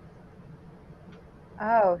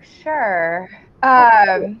 Oh, sure.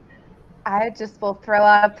 I just will throw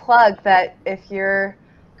out a plug that if your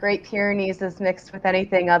Great Pyrenees is mixed with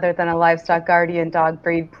anything other than a livestock guardian dog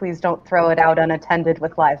breed, please don't throw it out unattended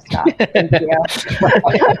with livestock. Thank you.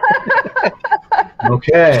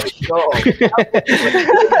 Okay, so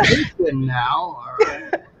now, all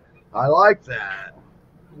right. I like that.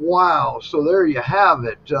 Wow, so there you have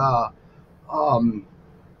it.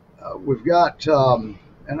 We've got,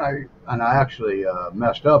 and I actually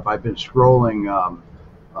messed up. I've been scrolling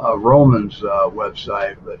Roman's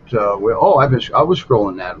website, but I was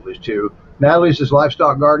scrolling Natalie's too. Natalie's is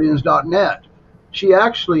livestockguardians.net. She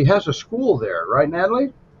actually has a school there, right,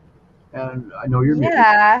 Natalie? And I know you're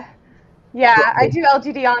Yeah, I do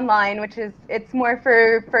LGD online, which is, it's more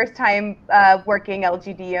for first-time working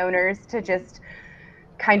LGD owners to just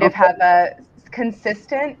kind of have a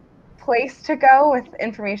consistent place to go with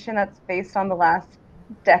information that's based on the last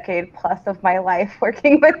decade plus of my life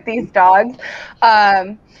working with these dogs.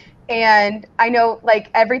 And I know like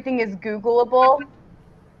everything is Googleable,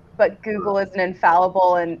 but Google isn't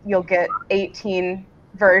infallible, and you'll get 18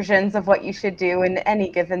 versions of what you should do in any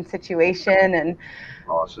given situation. And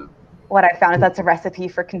Awesome. what I found is that's a recipe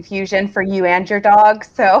for confusion for you and your dog.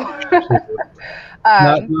 So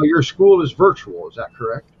Now, your school is virtual, is that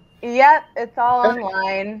correct? Yep, it's all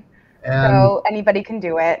online, And so anybody can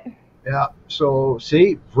do it. yeah, so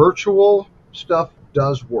see, virtual stuff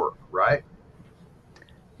does work, right?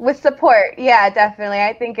 With support, yeah, definitely.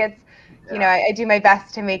 I think it's, you know, I do my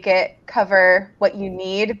best to make it cover what you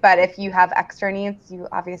need, but if you have extra needs, you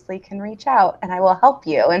obviously can reach out and I will help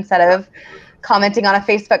you instead of commenting on a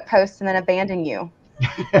Facebook post and then abandon you.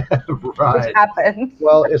 Right. Which happens.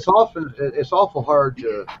 Well, it's awful hard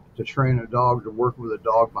to train a dog to work with a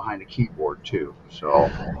dog behind a keyboard too. So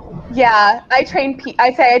yeah, I train people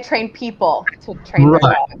to train their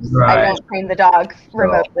dogs. Right. I don't train the dog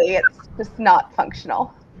remotely. It's just not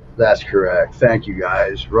functional. That's correct. Thank you,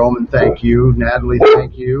 guys. Roman, thank you. Natalie,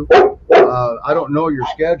 thank you. I don't know your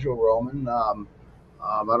schedule, Roman. I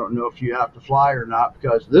don't know if you have to fly or not,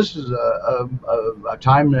 because this is a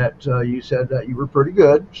time that you said that you were pretty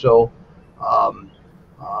good. So I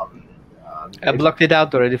blocked it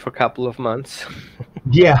out already for a couple of months.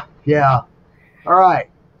 Yeah. All right.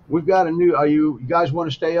 We've got a new. You guys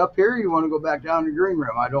want to stay up here? Or you want to go back down to the green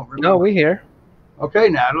room? I don't remember. No, we're here. Okay,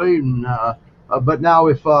 Natalie. And, but now,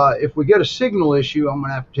 if we get a signal issue, I'm going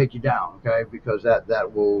to have to take you down, okay? Because that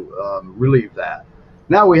will relieve that.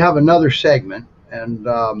 Now we have another segment, and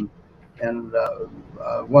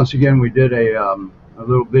once again we did a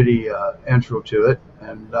little bitty intro to it,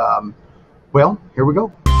 and well, here we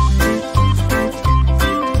go.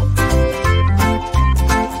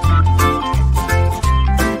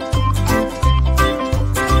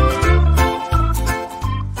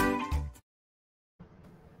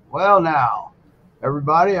 Well, now,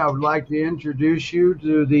 everybody, I would like to introduce you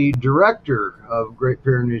to the director of Great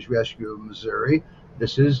Pyrenees Rescue of Missouri.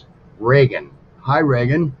 This is Reagan. Hi,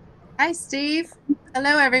 Reagan. Hi, Steve.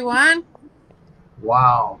 Hello, everyone.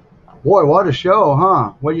 Wow. Boy, what a show,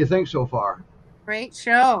 huh? What do you think so far? Great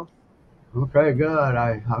show. Okay, good.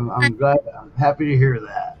 I'm glad. I'm happy to hear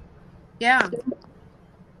that. Yeah.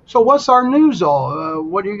 So what's our news all?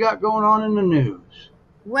 What do you got going on in the news?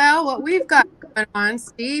 Well, what we've got going on,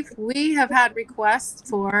 Steve, we have had requests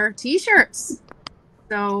for T-shirts.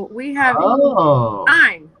 So we have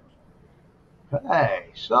 9. Okay,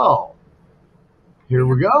 so here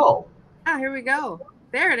we go. Ah, here we go.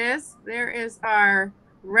 There it is. There is our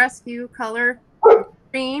rescue color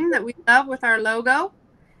green that we love with our logo.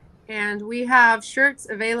 And we have shirts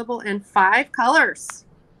available in 5 colors.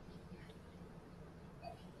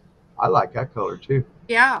 I like that color too.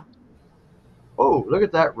 Yeah. Oh, look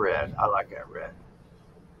at that red. I like that red.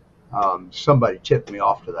 Somebody tipped me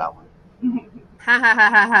off to that one. Ha ha ha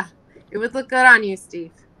ha ha. It would look good on you,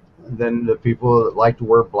 Steve. And then the people that like to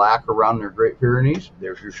wear black around their Great Pyrenees,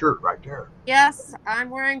 there's your shirt right there. Yes, I'm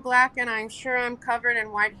wearing black and I'm sure I'm covered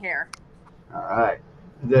in white hair. All right.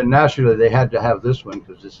 And then naturally they had to have this one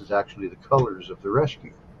because this is actually the colors of the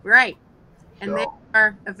rescue. Right. And they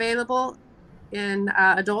are available in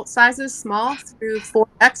adult sizes, small through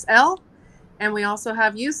 4XL. And we also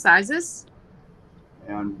have youth sizes.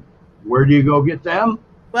 And where do you go get them?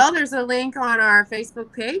 Well, there's a link on our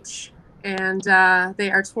Facebook page, and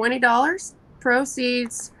they are $20.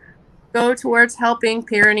 Proceeds go towards helping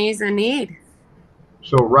Pyrenees in need.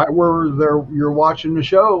 So right where you're watching the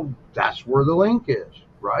show, that's where the link is,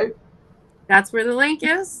 right? That's where the link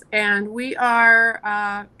is, and we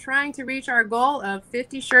are trying to reach our goal of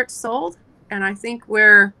 50 shirts sold, and I think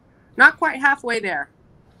we're not quite halfway there.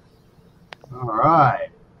 All right.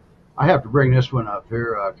 I have to bring this one up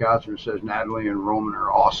here. Catherine says Natalie and Roman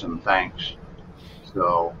are awesome. Thanks.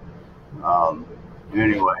 So,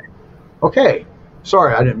 anyway. Okay.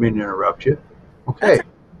 Sorry, I didn't mean to interrupt you. Okay.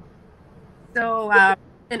 So,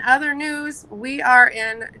 in other news, we are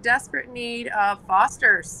in desperate need of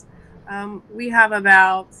fosters. We have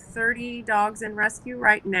about 30 dogs in rescue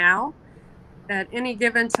right now. At any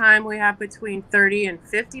given time, we have between 30 and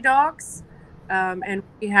 50 dogs. And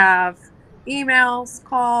we have emails,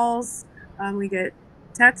 calls, we get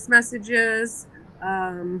text messages,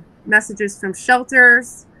 messages from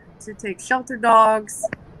shelters to take shelter dogs.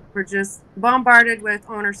 We're just bombarded with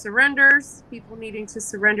owner surrenders, people needing to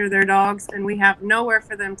surrender their dogs, and we have nowhere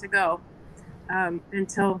for them to go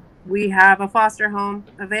until we have a foster home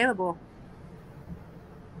available.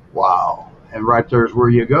 Wow. And right there's where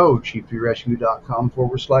you go,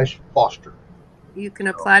 GPrescue.com/foster. You can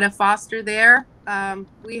apply to foster there.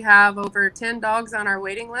 We have over 10 dogs on our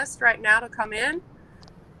waiting list right now to come in.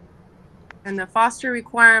 And the foster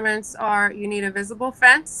requirements are you need a visible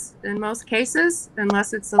fence in most cases,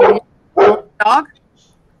 unless it's a leash dog.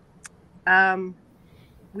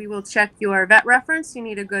 We will check your vet reference. You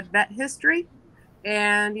need a good vet history,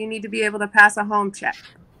 and you need to be able to pass a home check.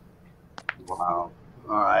 Wow.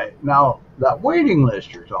 All right. Now, that waiting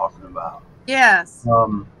list you're talking about. Yes.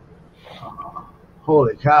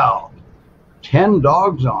 Holy cow. 10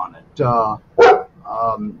 dogs on it.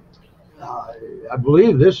 I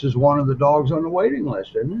believe this is one of the dogs on the waiting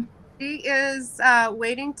list, isn't it? She is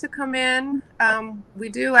waiting to come in. We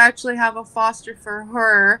do actually have a foster for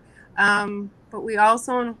her, but we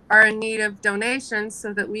also are in need of donations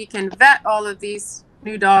so that we can vet all of these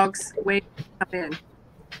new dogs waiting to come in.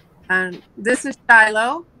 This is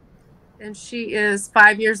Shiloh, and she is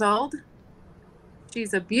 5 years old.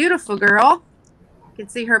 She's a beautiful girl. You can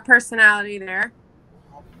see her personality there.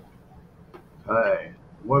 Hey,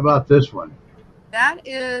 what about this one? That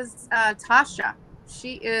is Tasha.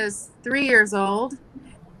 She is 3 years old,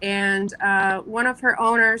 and one of her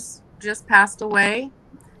owners just passed away.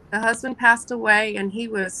 The husband passed away, and she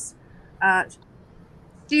was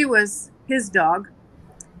his dog.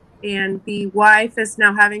 And the wife is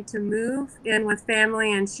now having to move in with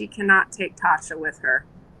family, and she cannot take Tasha with her.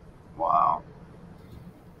 Wow.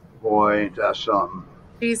 Boy, ain't that something.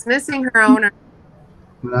 She's missing her owner.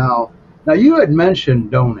 Now you had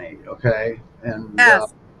mentioned donate, okay? And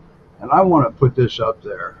Yes. And I want to put this up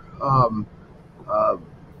there.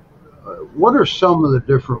 What are some of the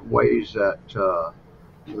different ways that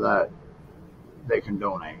that they can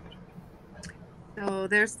donate? So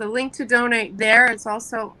there's the link to donate there. It's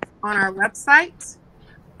also on our website.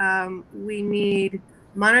 We need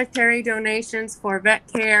monetary donations for vet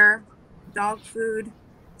care, dog food,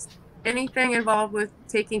 anything involved with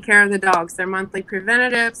taking care of the dogs. Their monthly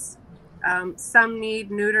preventatives. Some need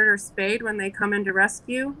neutered or spayed when they come into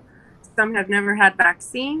rescue. Some have never had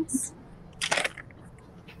vaccines.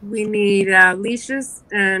 We need leashes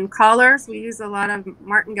and collars. We use a lot of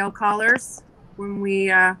martingale collars when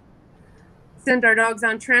we send our dogs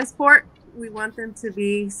on transport. We want them to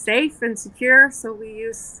be safe and secure, so we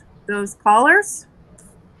use those collars.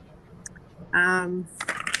 Don't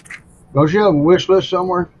you have a wish list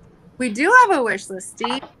somewhere? We do have a wish list,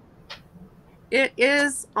 Steve. It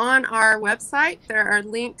is on our website. There are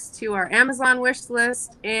links to our Amazon wish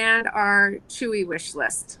list and our Chewy wish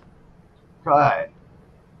list. Right.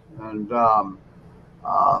 And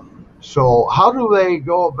so how do they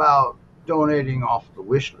go about donating off the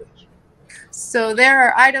wish list? So there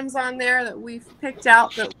are items on there that we've picked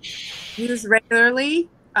out that we use regularly.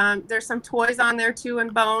 There's some toys on there too,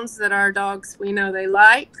 and bones that our dogs, we know they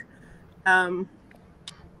like. And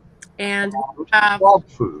dog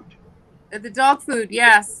food. The dog food,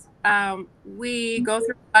 yes. We go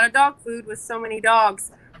through a lot of dog food with so many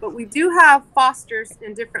dogs, but we do have fosters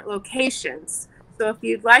in different locations. So if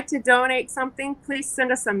you'd like to donate something, please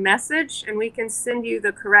send us a message and we can send you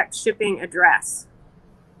the correct shipping address.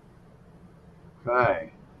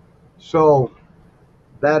 Okay. So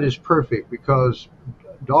that is perfect because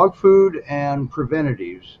dog food and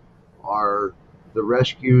preventatives are the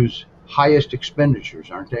rescue's highest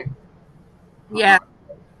expenditures, aren't they? Yeah.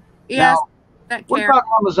 Yes. Now, what about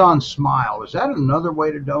Amazon Smile? Is that another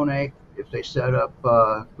way to donate if they set up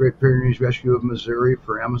Great Pyrenees Rescue of Missouri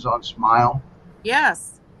for Amazon Smile?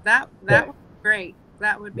 Yes. That would be great.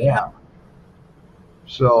 That would be helpful.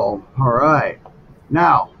 So, all right.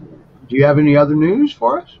 Now, do you have any other news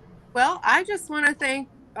for us? Well, I just want to thank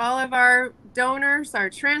all of our donors, our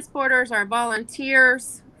transporters, our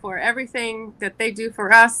volunteers for everything that they do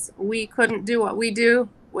for us. We couldn't do what we do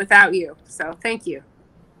without you. So thank you.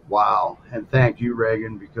 Wow. And thank you,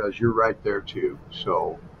 Reagan, because you're right there too.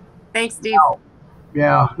 So thanks, Steve.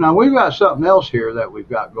 Now we've got something else here that we've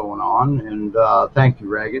got going on, and thank you,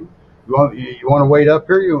 Reagan. You want to wait up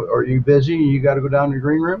here? Are you busy? You got to go down to the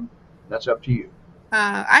green room? That's up to you.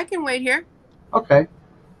 I can wait here. Okay.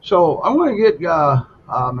 So I'm going to get,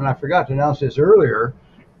 and I forgot to announce this earlier.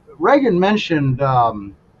 Reagan mentioned,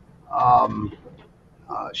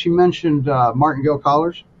 she mentioned martingale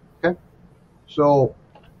collars. Okay. So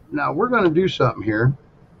now we're going to do something here.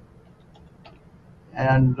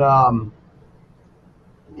 And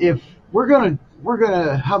if we're going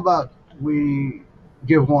to, how about we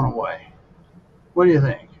give one away? What do you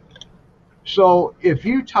think? So if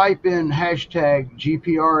you type in hashtag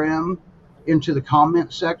GPRM into the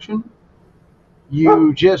comment section,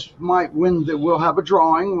 you just might win. We'll have a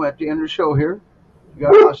drawing at the end of the show here. You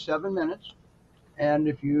got about 7 minutes. And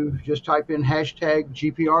if you just type in hashtag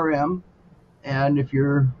GPRM, and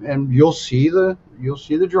you'll see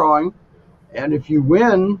the drawing. And if you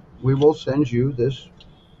win, we will send you this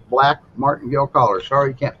black martingale collar. Sorry,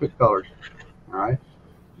 you can't pick colors. All right.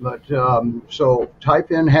 But so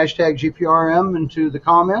type in hashtag GPRM into the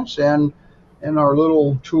comments, and our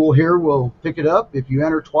little tool here will pick it up. If you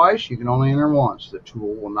enter twice, you can only enter once. The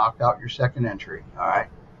tool will knock out your second entry. All right.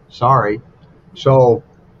 Sorry. So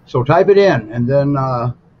type it in, and then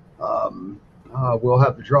we'll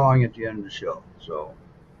have the drawing at the end of the show. So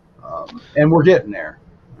and we're getting there.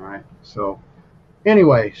 All right. So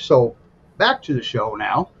anyway, so back to the show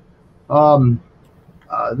now.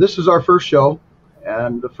 This is our first show,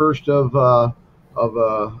 and the first of a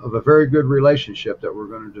very good relationship that we're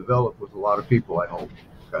going to develop with a lot of people, I hope.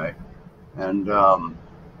 Okay. And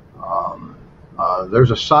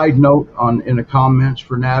there's a side note in the comments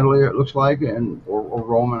for Natalie, it looks like, or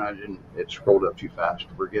Roman. It scrolled up too fast.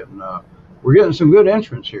 We're getting some good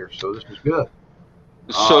entrants here, so this is good.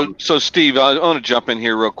 So Steve, I want to jump in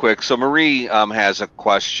here real quick. So Marie has a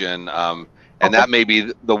question, and that may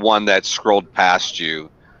be the one that scrolled past you.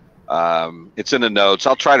 It's in the notes.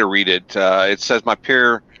 I'll try to read it. It says, my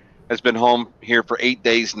peer has been home here for 8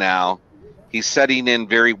 days now. He's setting in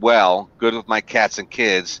very well, good with my cats and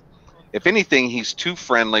kids. If anything, he's too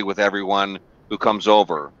friendly with everyone who comes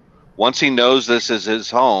over. Once he knows this is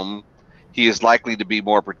his home, he is likely to be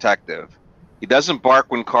more protective. He doesn't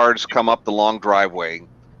bark when cars come up the long driveway.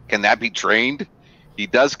 Can that be trained? He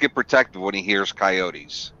does get protective when he hears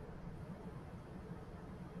coyotes.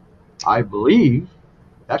 I believe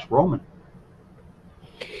that's Roman.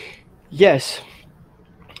 Yes,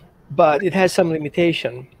 but it has some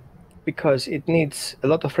limitation because it needs a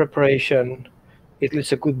lot of preparation. It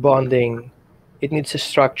needs a good bonding. It needs a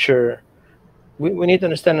structure. We need to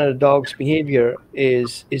understand that a dog's behavior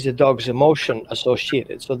is a dog's emotion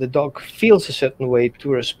associated. So the dog feels a certain way to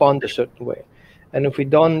respond a certain way. And if we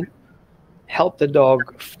don't help the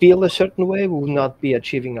dog feel a certain way, we will not be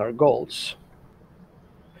achieving our goals.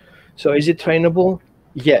 So is it trainable?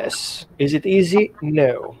 Yes. Is it easy?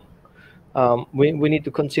 No. We need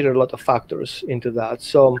to consider a lot of factors into that.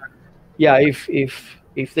 So yeah,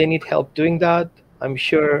 if they need help doing that, I'm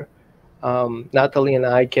sure Natalie and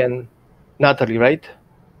I can. Natalie, right?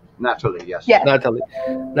 Natalie, yes. Yes.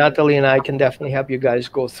 Natalie and I can definitely help you guys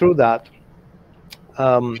go through that.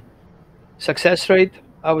 Success rate,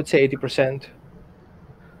 I would say 80%.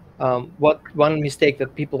 One mistake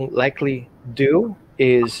that people likely do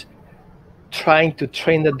is trying to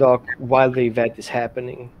train the dog while the event is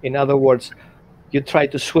happening. In other words, you try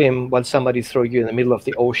to swim while somebody throws you in the middle of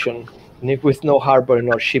the ocean with no harbor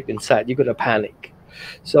nor ship inside. You're going to panic.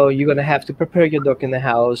 So you're going to have to prepare your dog in the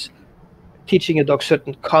house, teaching a dog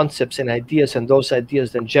certain concepts and ideas, and those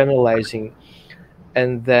ideas then generalizing,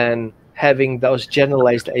 and then having those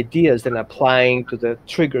generalized ideas then applying to the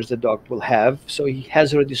triggers the dog will have. So he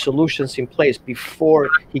has already solutions in place before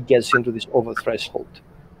he gets into this over threshold.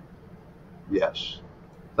 Yes.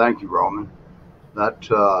 Thank you, Roman.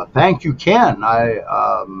 Thank you, Ken.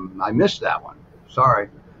 I missed that one. Sorry.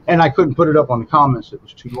 And I couldn't put it up on the comments. It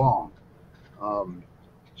was too long.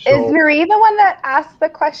 Is Marie the one that asked the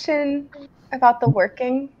question about the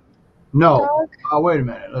working No. dog? Wait a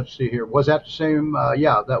minute. Let's see here. Was that the same?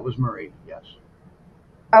 Yeah, that was Marie. Yes.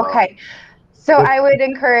 Okay. So I would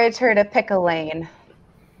encourage her to pick a lane.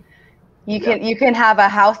 You can have a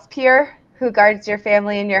house peer who guards your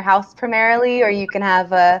family and your house primarily, or you can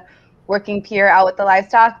have a working peer out with the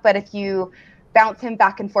livestock. But if you bounce him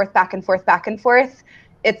back and forth, back and forth, back and forth,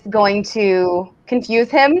 it's going to confuse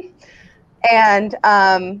him. And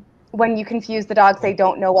when you confuse the dogs, they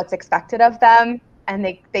don't know what's expected of them, and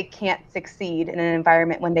they can't succeed in an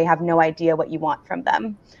environment when they have no idea what you want from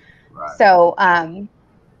them. Right. So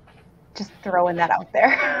just throwing that out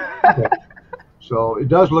there. Okay. So it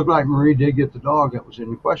does look like Marie did get the dog that was in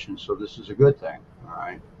the question, so this is a good thing. All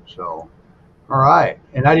right. So, all right.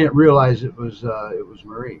 And I didn't realize it was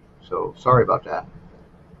Marie. So sorry about that.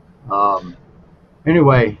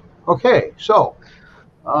 Anyway, okay. So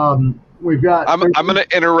we've got. I'm going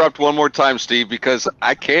to interrupt one more time, Steve, because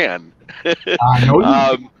I can. I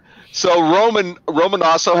know you. So Roman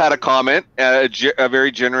also had a comment, a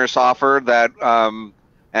very generous offer that,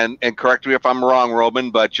 and correct me if I'm wrong,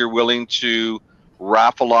 Roman, but you're willing to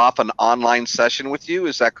raffle off an online session with you.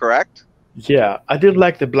 Is that correct? Yeah, I did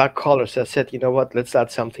like the black collars. I said, you know what, let's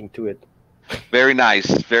add something to it. Very nice.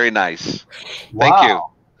 Very nice. Wow. Thank you.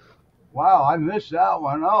 Wow, I missed that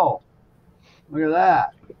one. Oh, look at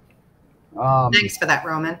that. Thanks for that,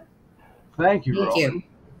 Roman. Thank you, Thank Roman. you.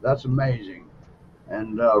 That's amazing.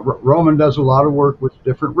 And Roman does a lot of work with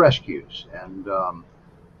different rescues, and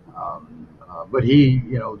but he,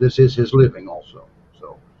 this is his living also.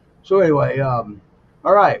 So anyway,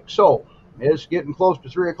 all right. So it's getting close to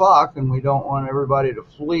 3 o'clock, and we don't want everybody to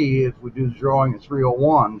flee if we do the drawing at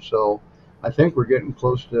 3:01. So I think we're getting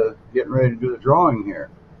close to getting ready to do the drawing here.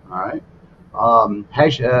 All right.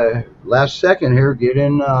 Last second here, get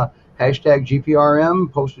in hashtag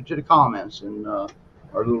GPRM, post it to the comments, and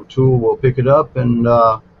our little tool will pick it up, and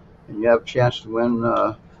you have a chance to win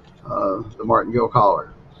the martingale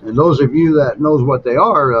collar. And those of you that knows what they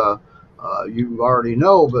are, you already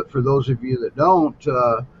know, but for those of you that don't,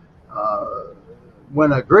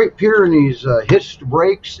 when a Great Pyrenees hits the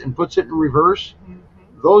brakes and puts it in reverse,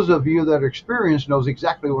 those of you that are experienced knows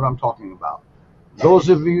exactly what I'm talking about. Those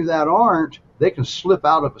of you that aren't, they can slip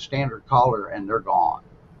out of a standard collar and they're gone.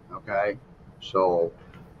 Okay, so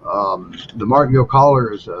the martingale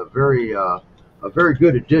collar is a very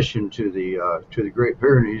good addition to the Great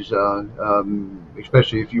Pyrenees,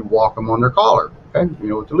 especially if you walk them on their collar, okay,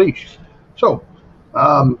 with the leash. So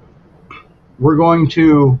we're going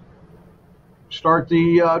to start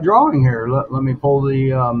the drawing here. Let me pull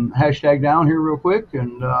the hashtag down here real quick,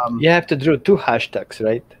 and you have to draw 2 hashtags,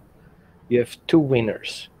 right? You have 2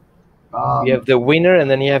 winners. You have the winner, and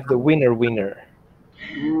then you have the winner.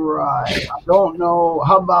 Right. I don't know.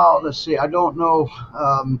 How about, let's see. I don't know.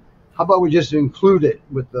 How about we just include it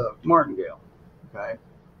with the martingale? Okay.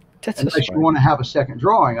 Unless you want to have a second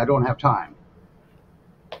drawing, I don't have time.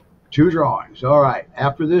 2 drawings. All right.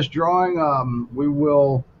 After this drawing, we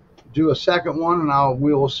will do a second one, and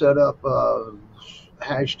we will set up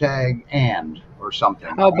hashtag and or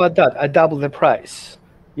something. How about that? I double the price.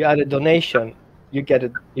 You add a donation, you get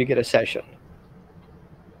a session.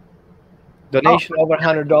 Donation over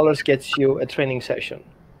 $100 gets you a training session.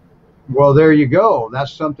 Well, there you go.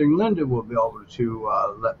 That's something Linda will be able to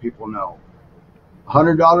let people know.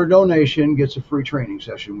 $100 donation gets a free training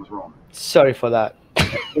session with Roman. Sorry for that.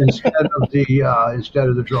 instead of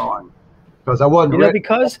the drawing, because I wasn't.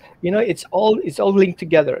 Because it's all linked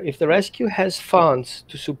together. If the rescue has funds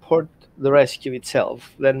to support the rescue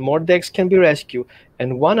itself, then more dogs can be rescued,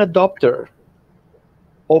 and one adopter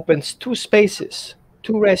opens 2 spaces,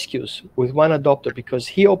 2 rescues with one adopter, because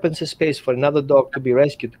he opens a space for another dog to be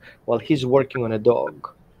rescued while he's working on a dog.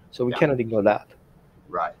 So we cannot ignore that.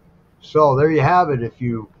 Right. So there you have it. If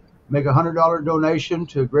you make a $100 donation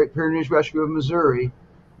to Great Pyrenees Rescue of Missouri,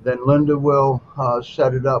 then Linda will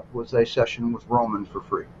set it up with a session with Roman for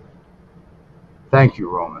free. Thank you,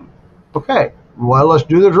 Roman. Okay, well, let's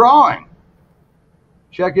do the drawing.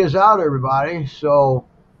 Check this out, everybody. So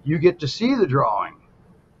you get to see the drawing.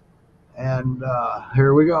 And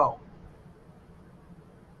here we go.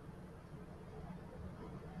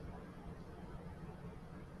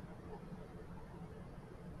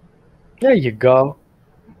 There you go.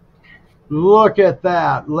 Look at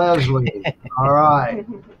that, Leslie. All right.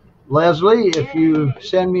 Leslie, if you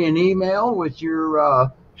send me an email with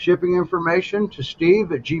your shipping information to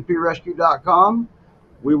steve@gprescue.com,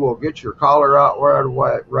 we will get your collar out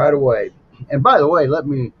right away. And by the way, let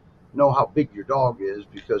me know how big your dog is,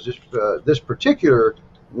 because this particular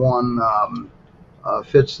one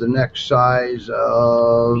fits the neck size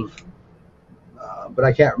of, but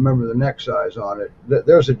I can't remember the neck size on it.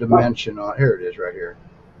 There's a dimension on, here it is right here.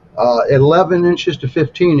 11 inches to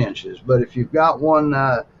 15 inches. But if you've got one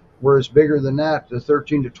where it's bigger than that, the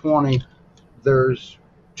 13 to 20, there's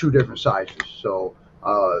 2 different sizes. So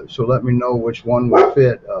let me know which one would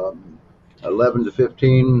fit, 11 to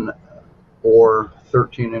 15 or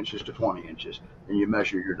 13 inches to 20 inches. And you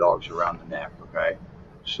measure your dogs around the neck, okay?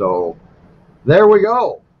 So there we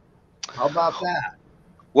go. How about that?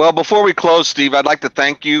 Well, before we close, Steve, I'd like to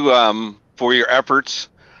thank you for your efforts.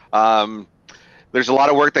 There's a lot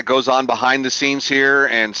of work that goes on behind the scenes here,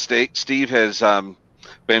 and Steve has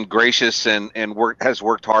been gracious and has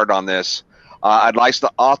worked hard on this. I'd like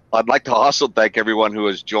to also thank everyone who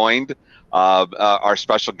has joined, our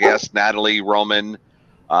special guest, Natalie, Roman.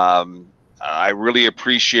 I really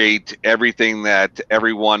appreciate everything that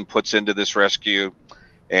everyone puts into this rescue.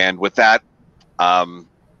 And with that,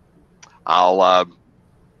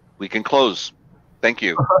 we can close. Thank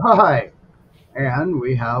you. All right. And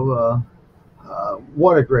we have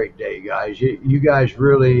what a great day, guys. You guys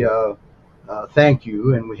really thank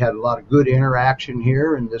you. And we had a lot of good interaction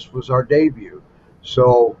here, and this was our debut.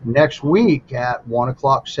 So next week at 1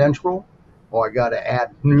 o'clock Central, I got to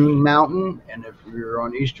add noon Mountain, and if you're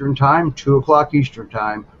on Eastern time, 2 o'clock Eastern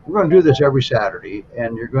time. We're going to do this every Saturday,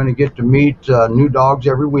 and you're going to get to meet new dogs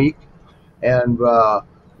every week. And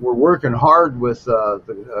we're working hard with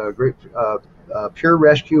the Great Pure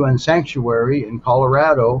Rescue and Sanctuary in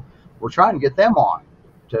Colorado. We're trying to get them on.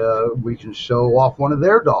 We can show off one of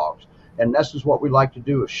their dogs. And this is what we like to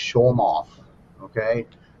do, is show them off. Okay?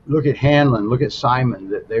 look at Hanlon, look at Simon.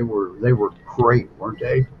 That they were great, weren't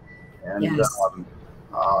they? And Yes.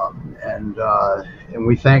 And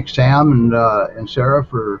we thank Sam and Sarah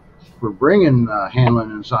for bringing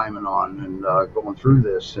Hanlon and Simon on and going through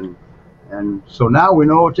this, and so now we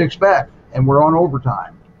know what to expect, and we're on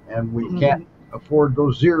overtime, and we can't afford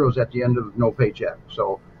those zeros at the end of no paycheck.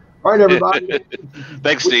 So, all right, everybody.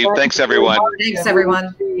 Thanks, Steve. Thanks, everyone. Thanks,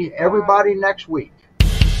 everyone. See everybody next week.